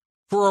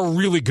for a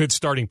really good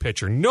starting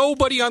pitcher.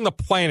 Nobody on the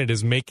planet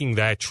is making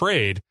that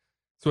trade.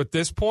 So at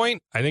this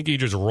point, I think you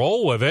just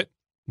roll with it.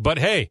 But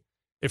hey,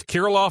 if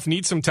Kirilloff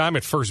needs some time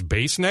at first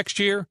base next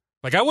year,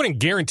 like, I wouldn't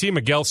guarantee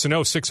Miguel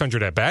Sano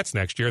 600 at-bats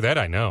next year. That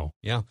I know.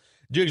 Yeah.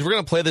 Dude, we're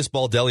going to play this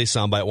Baldelli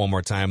soundbite one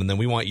more time, and then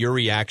we want your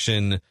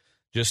reaction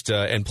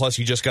And plus,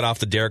 you just got off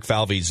the Derek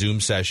Falvey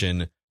Zoom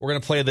session. We're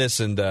going to play this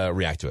and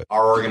react to it.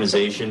 Our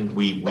organization,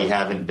 we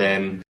haven't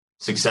been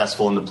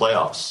successful in the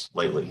playoffs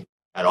lately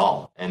at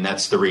all. And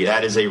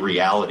that is a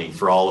reality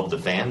for all of the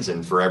fans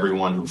and for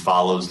everyone who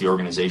follows the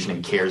organization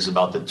and cares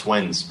about the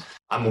Twins.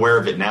 I'm aware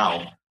of it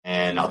now.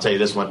 And I'll tell you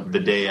this one, the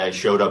day I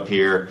showed up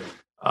here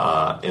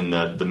in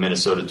the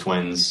Minnesota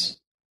Twins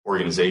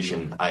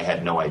organization, I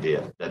had no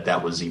idea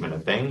that was even a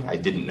thing. I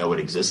didn't know it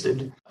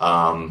existed.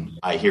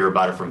 I hear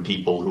about it from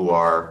people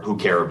who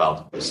care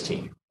about this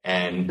team.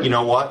 And you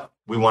know what?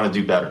 We want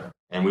to do better.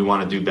 And we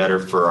want to do better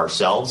for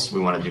ourselves.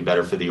 We want to do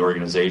better for the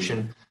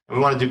organization. And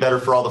we want to do better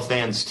for all the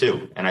fans,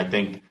 too. And I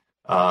think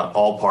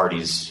all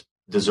parties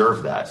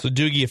deserve that. So,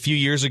 Doogie, a few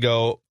years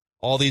ago,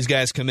 all these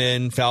guys come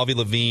in, Falvey,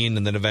 Levine,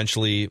 and then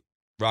eventually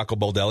Rocco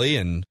Baldelli.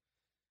 And,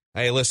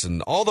 hey,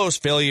 listen, all those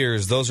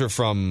failures, those are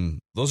from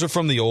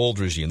the old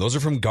regime. Those are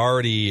from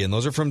Gardy, and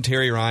those are from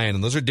Terry Ryan,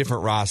 and those are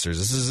different rosters.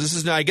 This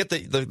is I get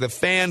the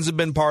fans have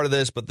been part of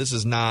this, but this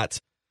is not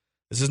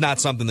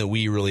something that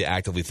we really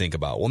actively think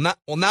about. Well,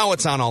 now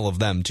it's on all of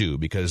them, too,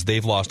 because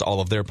they've lost all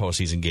of their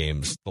postseason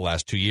games the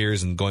last 2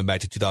 years and going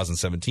back to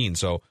 2017.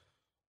 So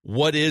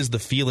what is the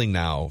feeling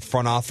now,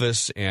 front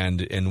office,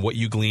 and what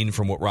you glean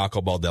from what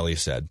Rocco Baldelli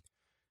said?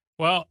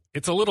 Well,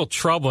 it's a little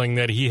troubling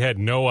that he had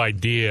no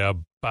idea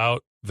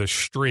about the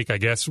streak. I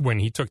guess when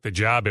he took the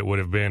job, it would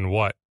have been,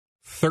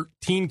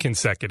 13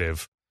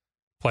 consecutive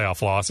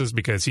playoff losses,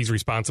 because he's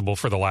responsible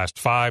for the last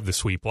 5, the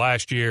sweep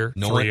last year,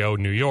 3-0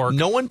 New York.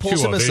 No one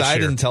pulls him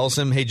aside and tells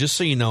him, hey, just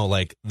so you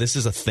know, this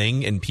is a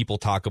thing and people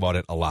talk about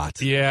it a lot.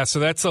 Yeah, so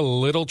that's a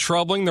little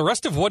troubling. The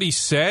rest of what he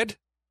said,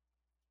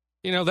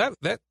 that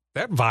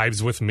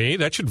vibes with me.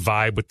 That should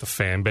vibe with the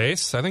fan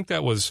base. I think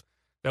that was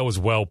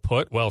well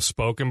put, well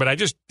spoken, but I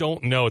just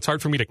don't know. It's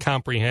hard for me to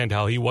comprehend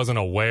how he wasn't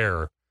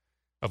aware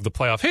of the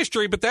playoff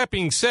history. But that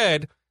being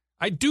said,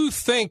 I do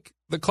think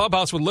the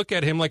clubhouse would look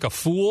at him like a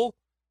fool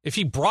if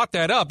he brought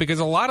that up, because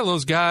a lot of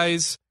those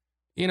guys,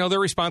 they're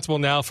responsible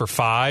now for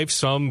 5,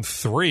 some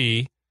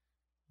 3,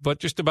 but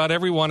just about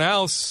everyone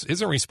else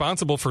isn't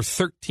responsible for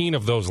 13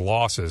 of those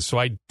losses. So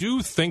I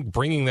do think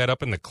bringing that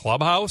up in the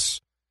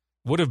clubhouse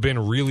would have been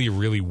really,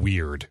 really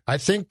weird. I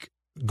think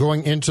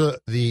going into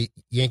the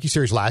Yankee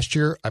series last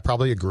year, I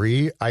probably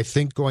agree. I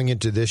think going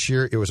into this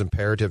year, it was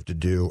imperative to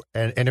do.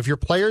 And if your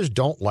players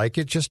don't like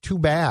it, just too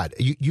bad.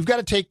 You've got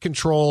to take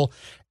control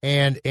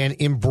and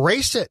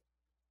embrace it.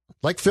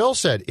 Like Phil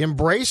said,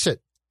 embrace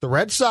it. The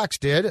Red Sox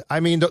did.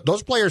 I mean,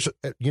 those players,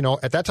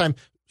 at that time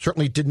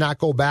certainly did not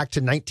go back to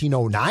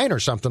 1909 or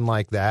something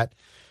like that.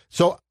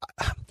 So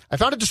I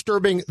found it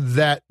disturbing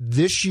that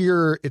this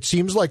year it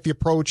seems like the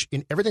approach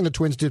in everything the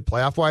Twins did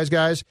playoff-wise,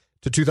 guys,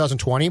 to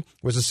 2020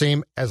 was the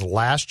same as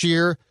last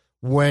year,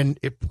 when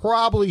it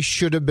probably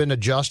should have been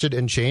adjusted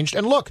and changed.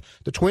 And look,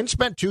 the Twins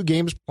spent 2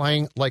 games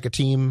playing like a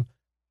team,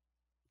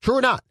 true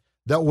or not,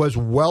 that was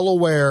well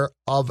aware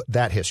of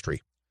that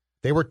history.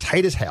 They were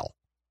tight as hell.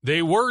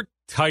 They were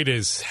tight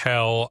as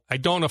hell. I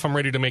don't know if I'm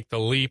ready to make the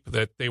leap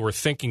that they were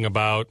thinking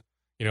about,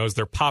 as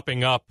they're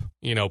popping up,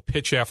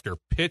 pitch after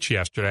pitch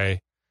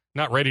yesterday.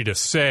 Not ready to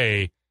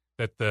say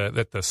that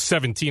the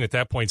 17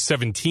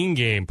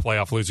 game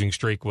playoff losing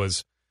streak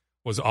was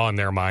on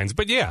their minds.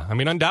 But yeah, I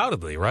mean,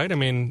 undoubtedly, right? I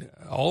mean,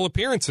 all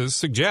appearances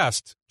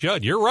suggest,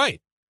 Judd, you're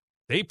right.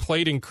 They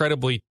played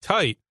incredibly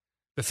tight.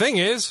 The thing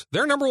is,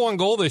 their number one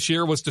goal this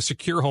year was to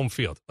secure home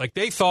field. Like,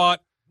 they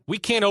thought, we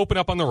can't open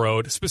up on the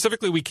road.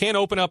 Specifically, we can't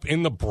open up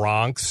in the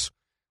Bronx.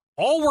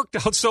 All worked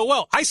out so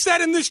well. I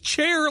sat in this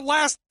chair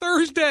last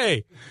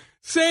Thursday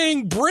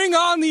saying, bring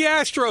on the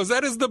Astros.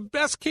 That is the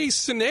best case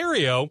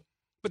scenario.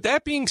 But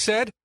that being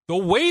said, the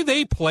way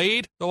they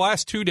played the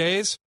last 2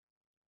 days,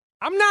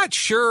 I'm not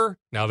sure.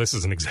 Now, this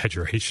is an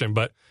exaggeration,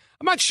 but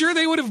I'm not sure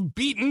they would have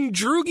beaten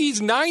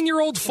Drugie's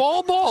 9-year-old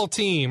fall ball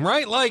team,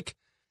 right? Like,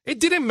 it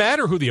didn't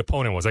matter who the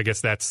opponent was. I guess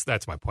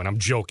that's my point. I'm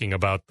joking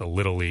about the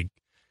Little League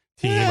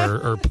team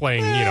or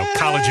playing,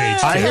 college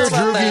age teams. I hear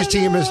Drugie's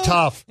team is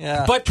tough.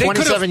 Yeah. But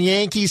 27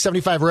 Yankees,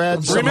 75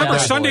 Reds. Remember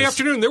Sunday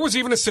afternoon, there was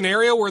even a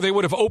scenario where they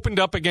would have opened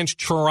up against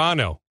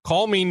Toronto.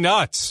 Call me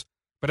nuts.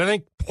 But I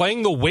think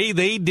playing the way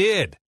they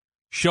did,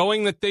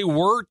 showing that they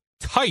were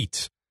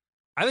tight,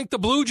 I think the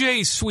Blue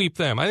Jays sweep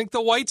them. I think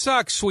the White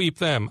Sox sweep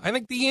them. I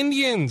think the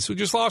Indians, who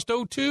just lost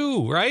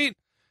 0-2, right,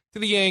 to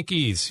the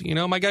Yankees.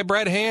 My guy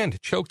Brad Hand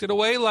choked it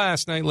away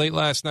late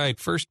last night.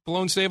 First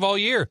blown save all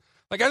year.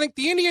 Like, I think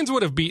the Indians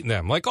would have beaten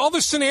them. Like, all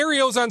the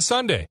scenarios on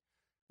Sunday,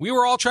 we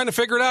were all trying to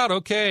figure it out.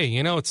 Okay,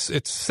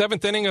 it's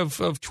seventh inning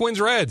of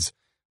Twins-Reds.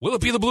 Will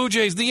it be the Blue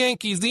Jays, the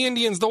Yankees, the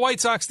Indians, the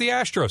White Sox, the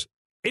Astros?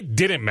 It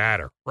didn't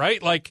matter,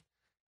 right? Like,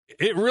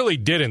 it really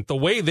didn't. The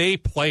way they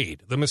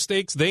played, the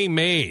mistakes they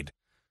made,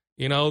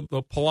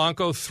 the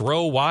Polanco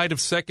throw wide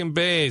of second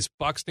base,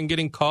 Buxton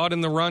getting caught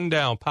in the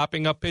rundown,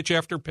 popping up pitch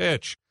after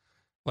pitch.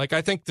 Like,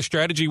 I think the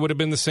strategy would have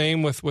been the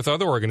same with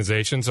other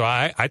organizations. So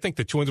I think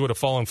the Twins would have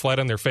fallen flat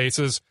on their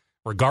faces,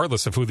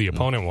 regardless of who the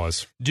opponent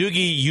was.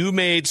 Doogie, you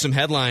made some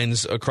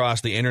headlines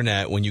across the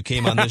internet when you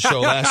came on this show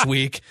last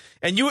week.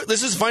 And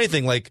this is a funny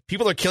thing. Like,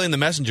 people are killing the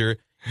messenger.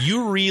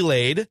 You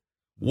relayed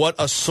what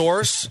a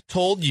source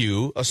told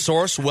you, a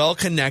source well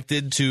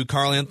connected to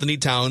Karl Anthony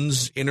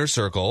Towns' inner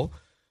circle,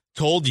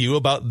 told you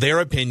about their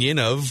opinion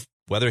of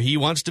whether he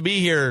wants to be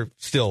here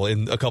still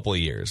in a couple of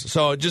years.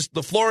 So just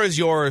the floor is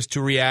yours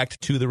to react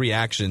to the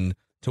reaction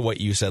to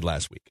what you said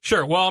last week.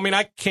 Sure. Well, I mean,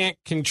 I can't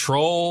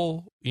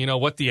control,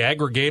 what the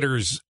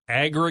aggregators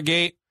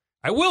aggregate.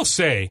 I will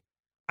say,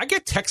 I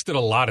get texted a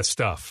lot of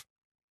stuff.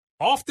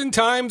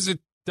 Oftentimes, it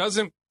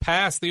doesn't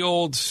pass the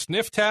old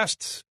sniff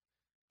test.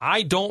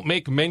 I don't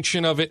make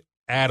mention of it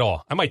at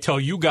all. I might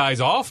tell you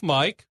guys off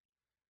mic,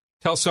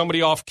 tell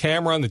somebody off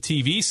camera on the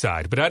TV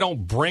side, but I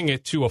don't bring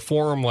it to a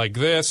forum like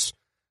this,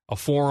 a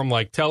forum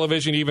like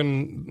television,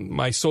 even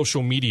my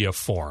social media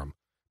forum.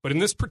 But in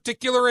this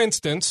particular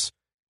instance,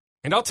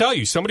 and I'll tell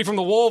you, somebody from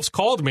the Wolves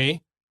called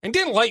me and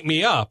didn't light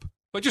me up,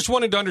 but just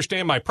wanted to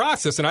understand my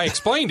process, and I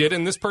explained it,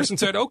 and this person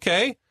said,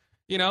 okay,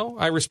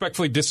 I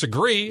respectfully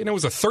disagree, and it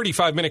was a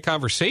 35-minute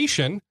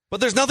conversation.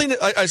 But there's nothing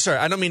to, sorry,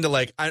 I don't mean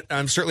to,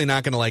 I'm certainly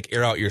not going to,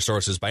 air out your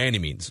sources by any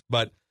means,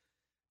 but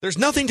there's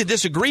nothing to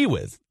disagree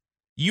with.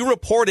 You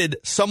reported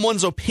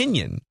someone's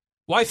opinion.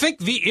 Well, I think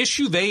the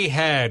issue they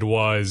had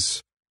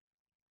was,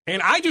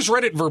 and I just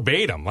read it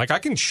verbatim. I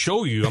can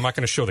show you. I'm not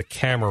going to show the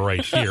camera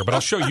right here, but I'll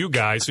show you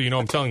guys so you know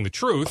I'm telling the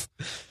truth.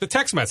 The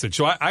text message.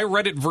 So I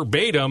read it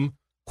verbatim,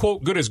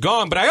 quote, good as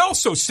gone. But I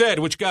also said,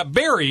 which got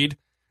buried,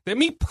 that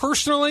me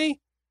personally,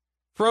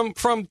 from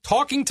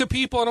talking to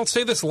people, I don't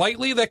say this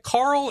lightly, that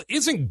Karl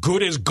isn't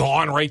good as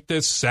gone right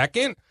this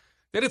second,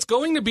 that it's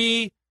going to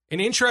be an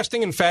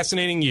interesting and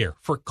fascinating year.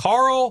 For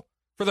Karl,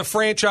 for the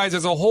franchise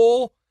as a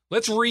whole,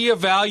 let's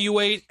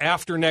reevaluate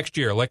after next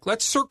year.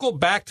 Let's circle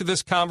back to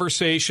this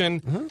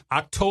conversation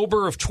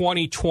October of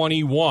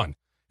 2021.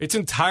 It's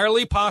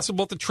entirely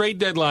possible at the trade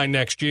deadline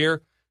next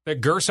year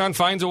that Gerson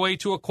finds a way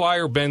to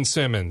acquire Ben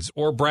Simmons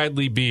or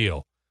Bradley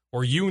Beal,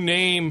 or you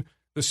name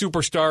the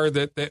superstar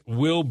that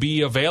will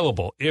be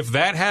available. If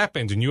that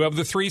happens and you have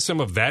the threesome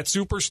of that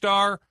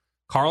superstar,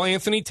 Karl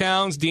Anthony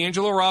Towns,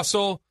 D'Angelo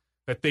Russell,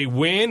 that they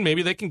win,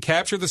 maybe they can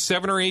capture the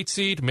 7 or 8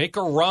 seed, make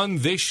a run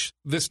this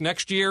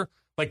next year,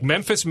 like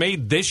Memphis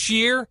made this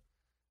year,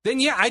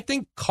 then yeah, I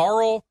think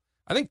Karl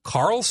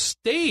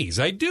stays.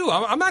 I do.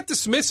 I'm not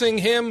dismissing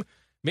him,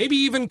 maybe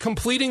even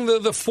completing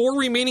the 4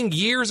 remaining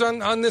years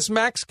on this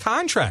max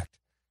contract.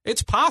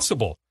 It's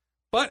possible.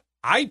 But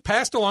I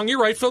passed along,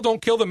 you're right, Phil,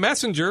 don't kill the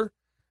messenger,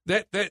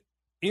 that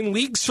in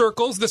league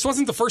circles, this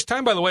wasn't the first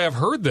time, by the way, I've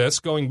heard this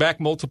going back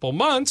multiple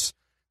months,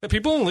 that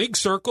people in league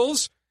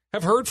circles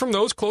have heard from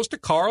those close to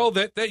Karl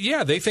that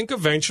yeah, they think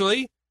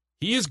eventually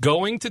he is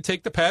going to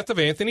take the path of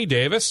Anthony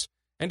Davis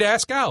and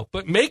ask out.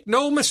 But make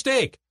no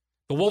mistake,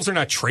 the Wolves are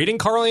not trading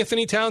Karl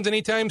Anthony Towns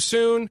anytime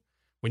soon.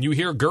 When you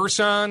hear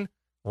Gerson,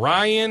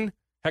 Ryan,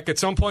 heck, at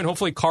some point,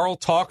 hopefully Karl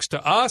talks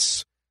to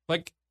us,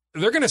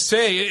 they're going to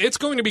say it's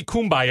going to be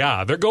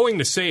kumbaya. They're going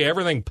to say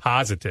everything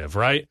positive,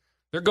 right?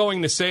 They're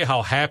going to say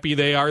how happy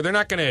they are. They're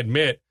not going to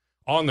admit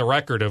on the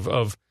record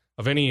of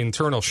any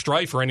internal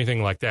strife or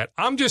anything like that.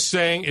 I'm just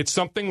saying it's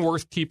something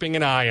worth keeping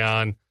an eye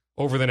on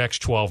over the next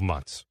 12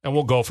 months, and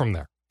we'll go from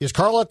there. Is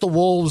Karl at the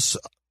Wolves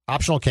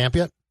optional camp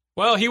yet?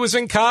 Well, he was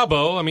in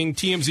Cabo. I mean,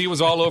 TMZ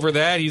was all over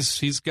that.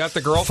 He's got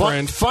the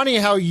girlfriend. Funny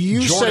how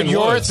you Jordan said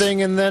your Woods.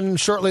 thing, and then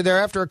shortly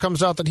thereafter it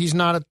comes out that he's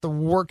not at the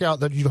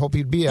workout that you'd hope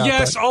he'd be at.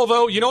 Yes,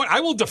 although, you know what?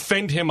 I will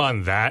defend him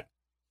on that.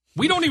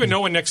 We don't even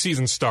know when next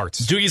season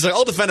starts. He's like,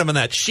 I'll defend him on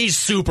that. She's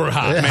super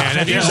hot, Yeah. man.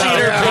 Have you Yeah. seen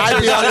her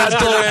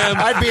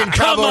I'd be in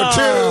Cabo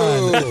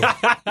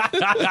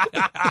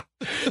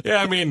too.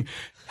 Yeah, I mean,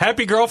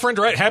 happy girlfriend,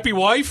 right? Happy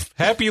wife,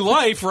 happy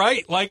life,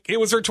 right? Like it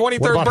was her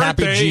 23rd What about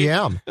birthday.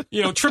 happy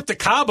GM? Trip to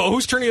Cabo.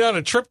 Who's turning down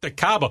a trip to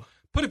Cabo?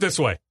 Put it this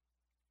way.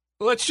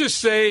 Let's just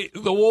say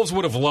the Wolves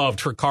would have loved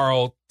for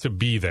Karl to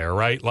be there,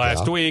 right?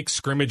 Last week,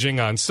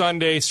 scrimmaging on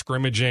Sunday,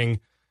 scrimmaging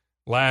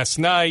last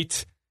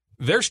night.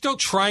 They're still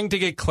trying to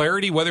get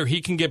clarity whether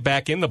he can get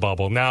back in the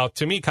bubble. Now,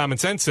 to me, common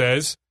sense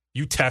says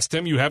you test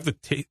him. You have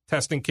the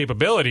testing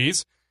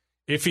capabilities.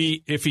 If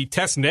he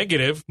tests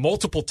negative,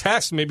 multiple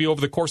tests maybe over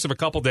the course of a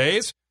couple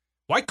days,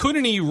 why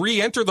couldn't he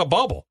re-enter the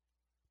bubble?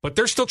 But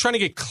they're still trying to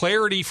get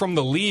clarity from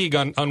the league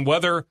on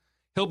whether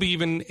he'll be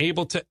even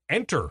able to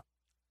enter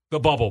the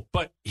bubble.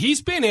 But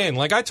he's been in.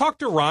 I talked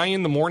to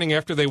Ryan the morning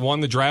after they won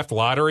the draft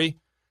lottery.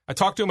 I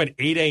talked to him at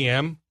 8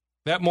 a.m.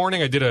 that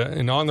morning. I did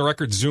an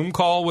on-the-record Zoom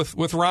call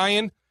with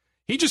Ryan.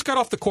 He just got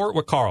off the court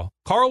with Karl.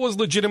 Karl was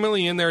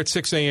legitimately in there at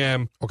 6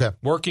 a.m.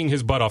 Working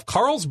his butt off.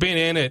 Karl's been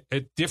in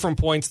at different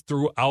points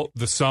throughout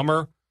the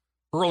summer,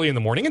 early in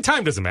the morning. And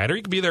time doesn't matter.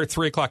 He could be there at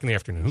 3 o'clock in the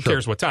afternoon. Who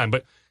cares what time?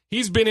 But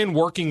he's been in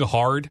working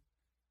hard.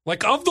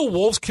 Of the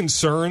Wolves'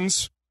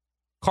 concerns,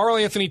 Karl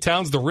Anthony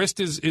Towns, the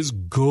wrist is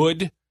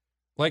good.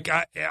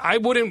 I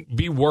wouldn't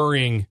be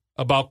worrying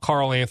about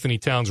Karl Anthony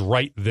Towns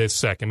right this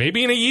second.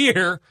 Maybe in a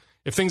year,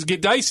 if things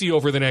get dicey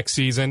over the next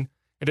season.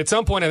 And at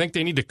some point, I think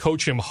they need to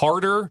coach him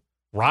harder,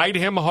 ride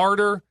him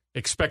harder,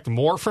 expect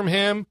more from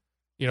him,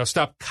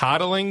 stop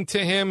coddling to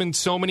him in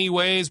so many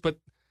ways. But,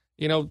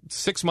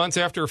 6 months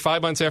after,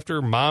 5 months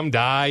after mom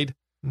died,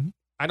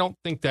 I don't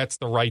think that's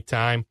the right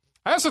time.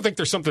 I also think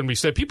there's something we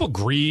said. People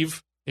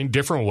grieve in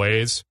different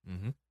ways.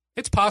 Mm-hmm.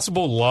 It's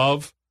possible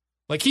love.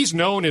 Like, he's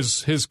known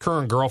as his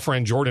current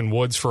girlfriend, Jordan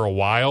Woods, for a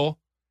while.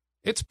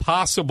 It's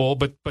possible,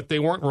 but they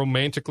weren't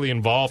romantically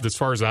involved, as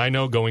far as I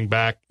know, going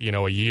back,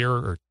 a year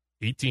or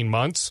 18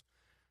 months.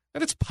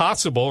 And it's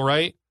possible,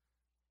 right?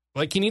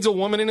 Like, he needs a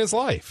woman in his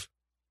life.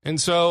 And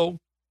so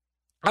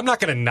I'm not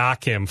going to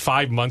knock him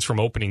 5 months from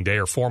opening day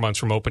or 4 months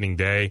from opening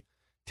day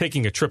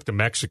taking a trip to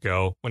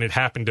Mexico when it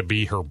happened to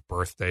be her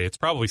birthday. It's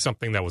probably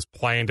something that was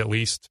planned at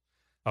least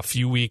a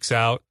few weeks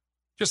out.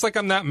 Just like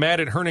I'm not mad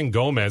at Hernan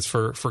Gomez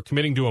for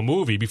committing to a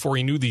movie before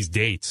he knew these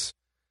dates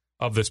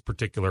of this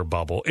particular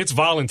bubble. It's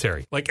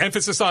voluntary. Like,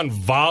 emphasis on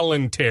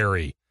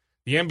voluntary.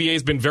 The NBA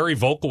has been very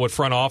vocal with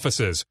front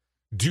offices.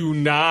 Do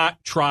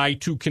not try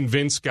to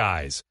convince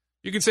guys.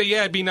 You can say,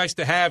 yeah, it'd be nice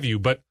to have you,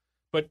 but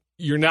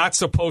you're not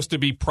supposed to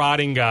be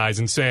prodding guys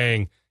and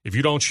saying, if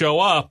you don't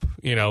show up,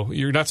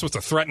 you're not supposed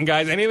to threaten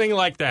guys, anything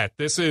like that.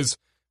 This is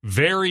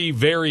very,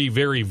 very,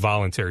 very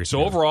voluntary.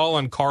 So overall,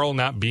 on Karl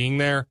not being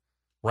there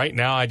right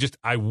now,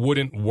 I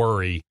wouldn't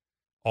worry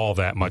all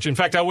that much. In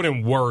fact, I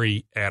wouldn't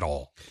worry at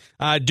all.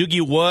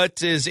 Doogie,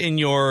 what is in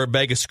your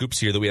bag of scoops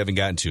here that we haven't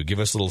gotten to? Give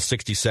us a little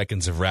 60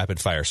 seconds of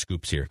rapid-fire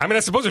scoops here. I mean, I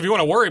suppose if you want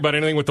to worry about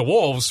anything with the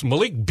Wolves,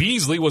 Malik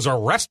Beasley was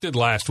arrested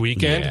last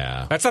weekend.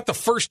 Yeah. That's not the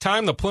first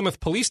time the Plymouth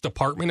Police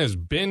Department has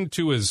been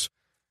to his,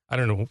 I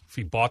don't know if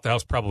he bought the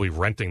house, probably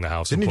renting the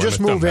house. Didn't he just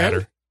move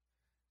in?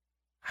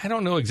 I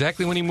don't know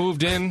exactly when he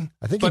moved in.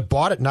 I think he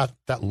bought it not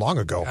that long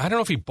ago. I don't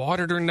know if he bought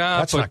it or not.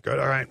 That's not good.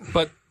 All right.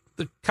 But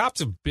the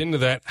cops have been to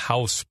that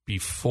house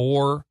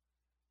before.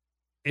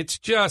 It's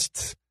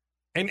just,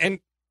 and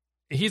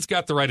he's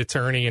got the right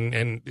attorney,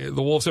 and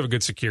the Wolves have a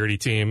good security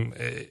team.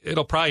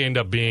 It'll probably end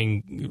up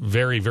being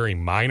very, very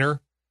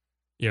minor.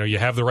 You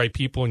have the right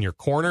people in your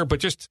corner, but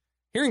just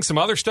hearing some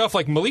other stuff,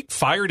 like Malik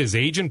fired his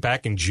agent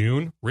back in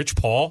June, Rich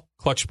Paul,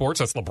 Clutch Sports,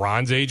 that's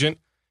LeBron's agent,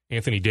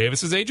 Anthony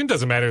Davis's agent.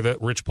 Doesn't matter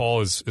that Rich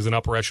Paul is an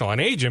upper echelon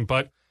agent,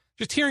 but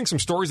just hearing some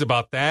stories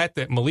about that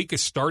Malik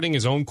is starting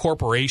his own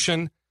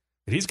corporation,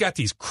 that he's got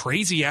these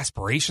crazy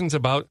aspirations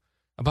about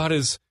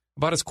his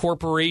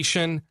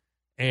corporation,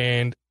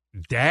 and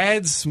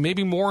Dad's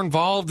maybe more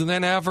involved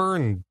than ever,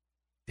 and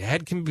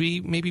Dad can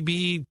maybe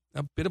be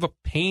a bit of a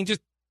pain.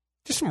 Just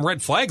some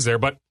red flags there.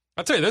 But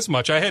I'll tell you this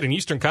much: I had an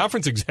Eastern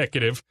Conference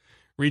executive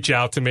reach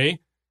out to me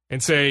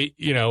and say,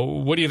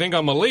 what do you think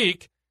on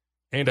Malik?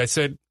 And I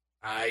said,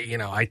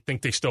 I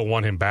think they still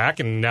want him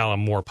back, and now I'm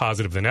more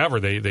positive than ever.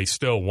 They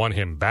still want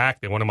him back.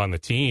 They want him on the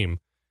team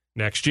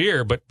next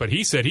year. But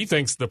he said he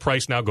thinks the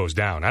price now goes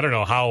down. I don't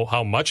know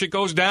how much it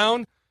goes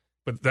down,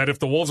 but that if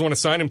the Wolves want to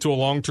sign him to a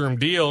long-term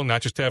deal,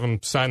 not just have him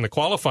sign the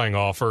qualifying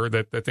offer,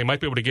 that they might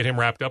be able to get him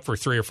wrapped up for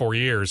 3 or 4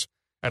 years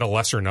at a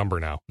lesser number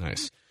now.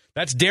 Nice.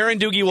 That's Darren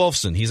Doogie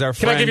Wolfson. He's our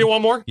friend. Can I give you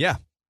one more? Yeah.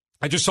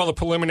 I just saw the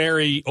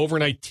preliminary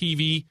overnight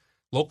TV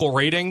local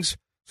ratings.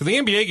 So the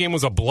NBA game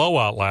was a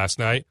blowout last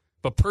night,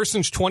 but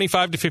persons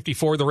 25 to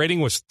 54, the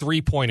rating was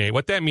 3.8.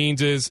 What that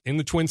means is in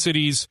the Twin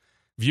Cities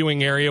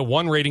viewing area,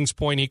 one ratings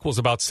point equals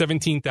about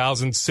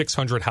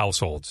 17,600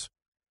 households.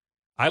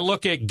 I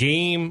look at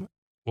game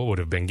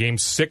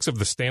 6 of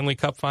the Stanley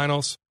Cup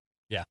Finals.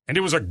 Yeah. And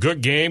it was a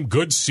good game,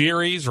 good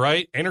series,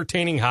 right?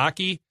 Entertaining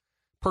hockey.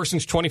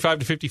 Persons 25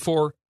 to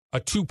 54, a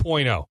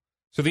 2.0.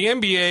 So the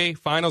NBA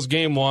Finals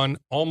Game 1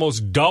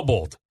 almost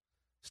doubled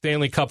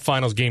Stanley Cup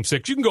Finals Game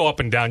 6. You can go up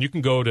and down. You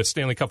can go to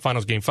Stanley Cup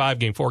Finals Game 5,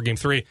 Game 4, Game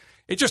 3.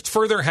 It just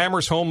further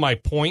hammers home my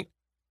point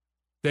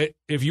that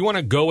if you want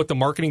to go with the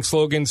marketing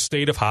slogan,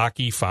 state of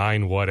hockey,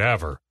 fine,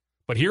 whatever.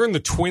 But here in the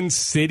Twin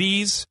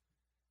Cities,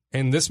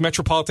 in this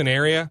metropolitan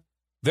area,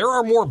 there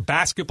are more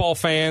basketball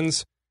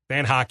fans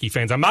than hockey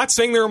fans. I'm not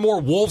saying there are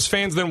more Wolves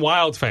fans than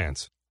Wild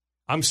fans.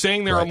 I'm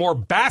saying there are more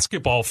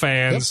basketball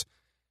fans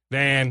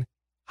than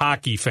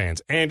hockey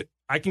fans. And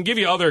I can give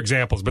you other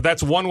examples, but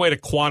that's one way to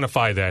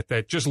quantify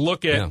that just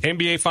look at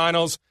NBA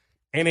Finals,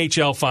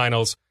 NHL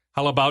Finals.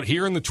 How about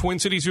here in the Twin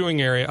Cities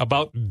viewing area,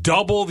 about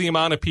double the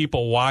amount of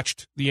people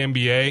watched the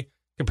NBA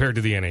compared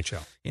to the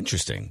NHL.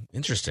 Interesting.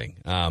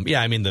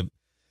 Yeah, I mean, the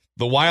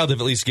Wild have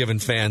at least given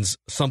fans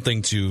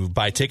something to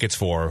buy tickets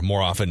for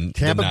more often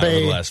Tampa than not Bay,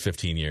 over the last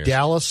 15 years.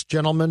 Dallas,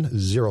 gentlemen,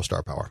 0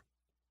 star power.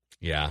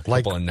 Yeah, a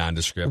couple of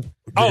nondescript.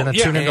 You're going to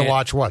tune in to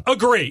watch what?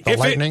 Agree. The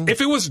Lightning?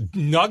 If it was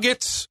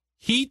Nuggets,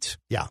 Heat,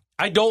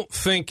 I don't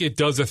think it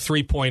does a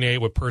 3.8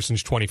 with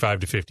persons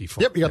 25 to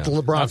 54. Yep, you got the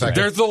LeBron factor.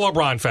 There's the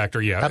LeBron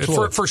factor, yeah.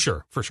 Absolutely. For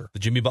sure. The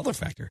Jimmy Butler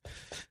factor.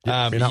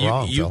 Yep, you're not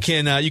wrong, you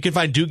can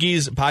find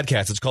Doogie's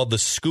podcast. It's called The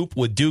Scoop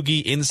with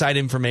Doogie. Inside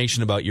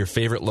information about your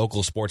favorite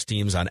local sports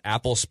teams on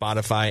Apple,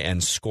 Spotify,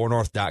 and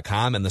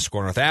ScoreNorth.com and the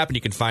Score North app. And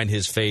you can find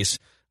his face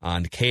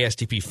on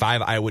KSTP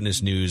 5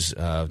 Eyewitness News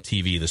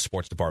TV, the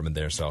sports department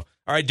there. So, all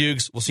right,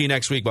 Doogs, we'll see you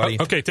next week, buddy.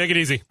 Okay, take it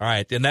easy. All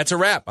right, and that's a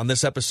wrap on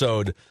this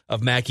episode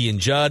of Mackey and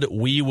Judd.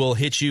 We will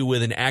hit you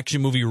with an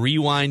action movie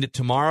rewind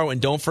tomorrow.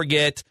 And don't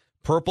forget,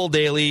 Purple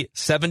Daily,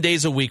 7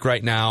 days a week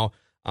right now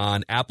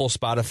on Apple,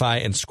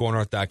 Spotify, and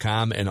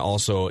ScoreNorth.com, and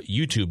also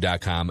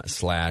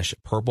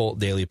YouTube.com/Purple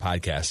Daily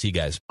Podcast. See you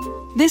guys.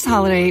 This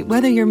holiday,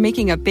 whether you're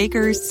making a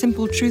Baker's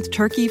Simple Truth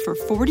turkey for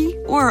 40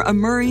 or a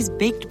Murray's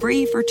Baked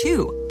Brie for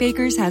 2,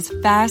 Baker's has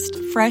fast,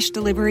 fresh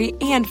delivery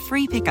and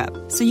free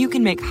pickup, so you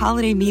can make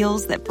holiday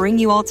meals that bring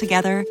you all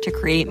together to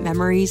create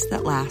memories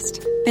that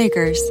last.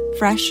 Baker's,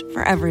 fresh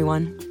for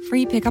everyone.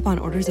 Free pickup on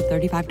orders of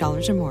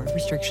 $35 or more.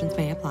 Restrictions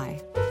may apply.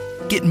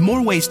 Get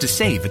more ways to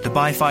save at the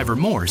Buy 5 or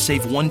More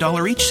Save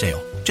 $1 each sale.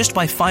 Just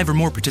buy 5 or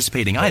more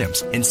participating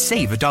items and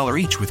save $1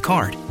 each with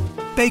card.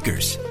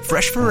 Baker's,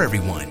 fresh for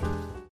everyone.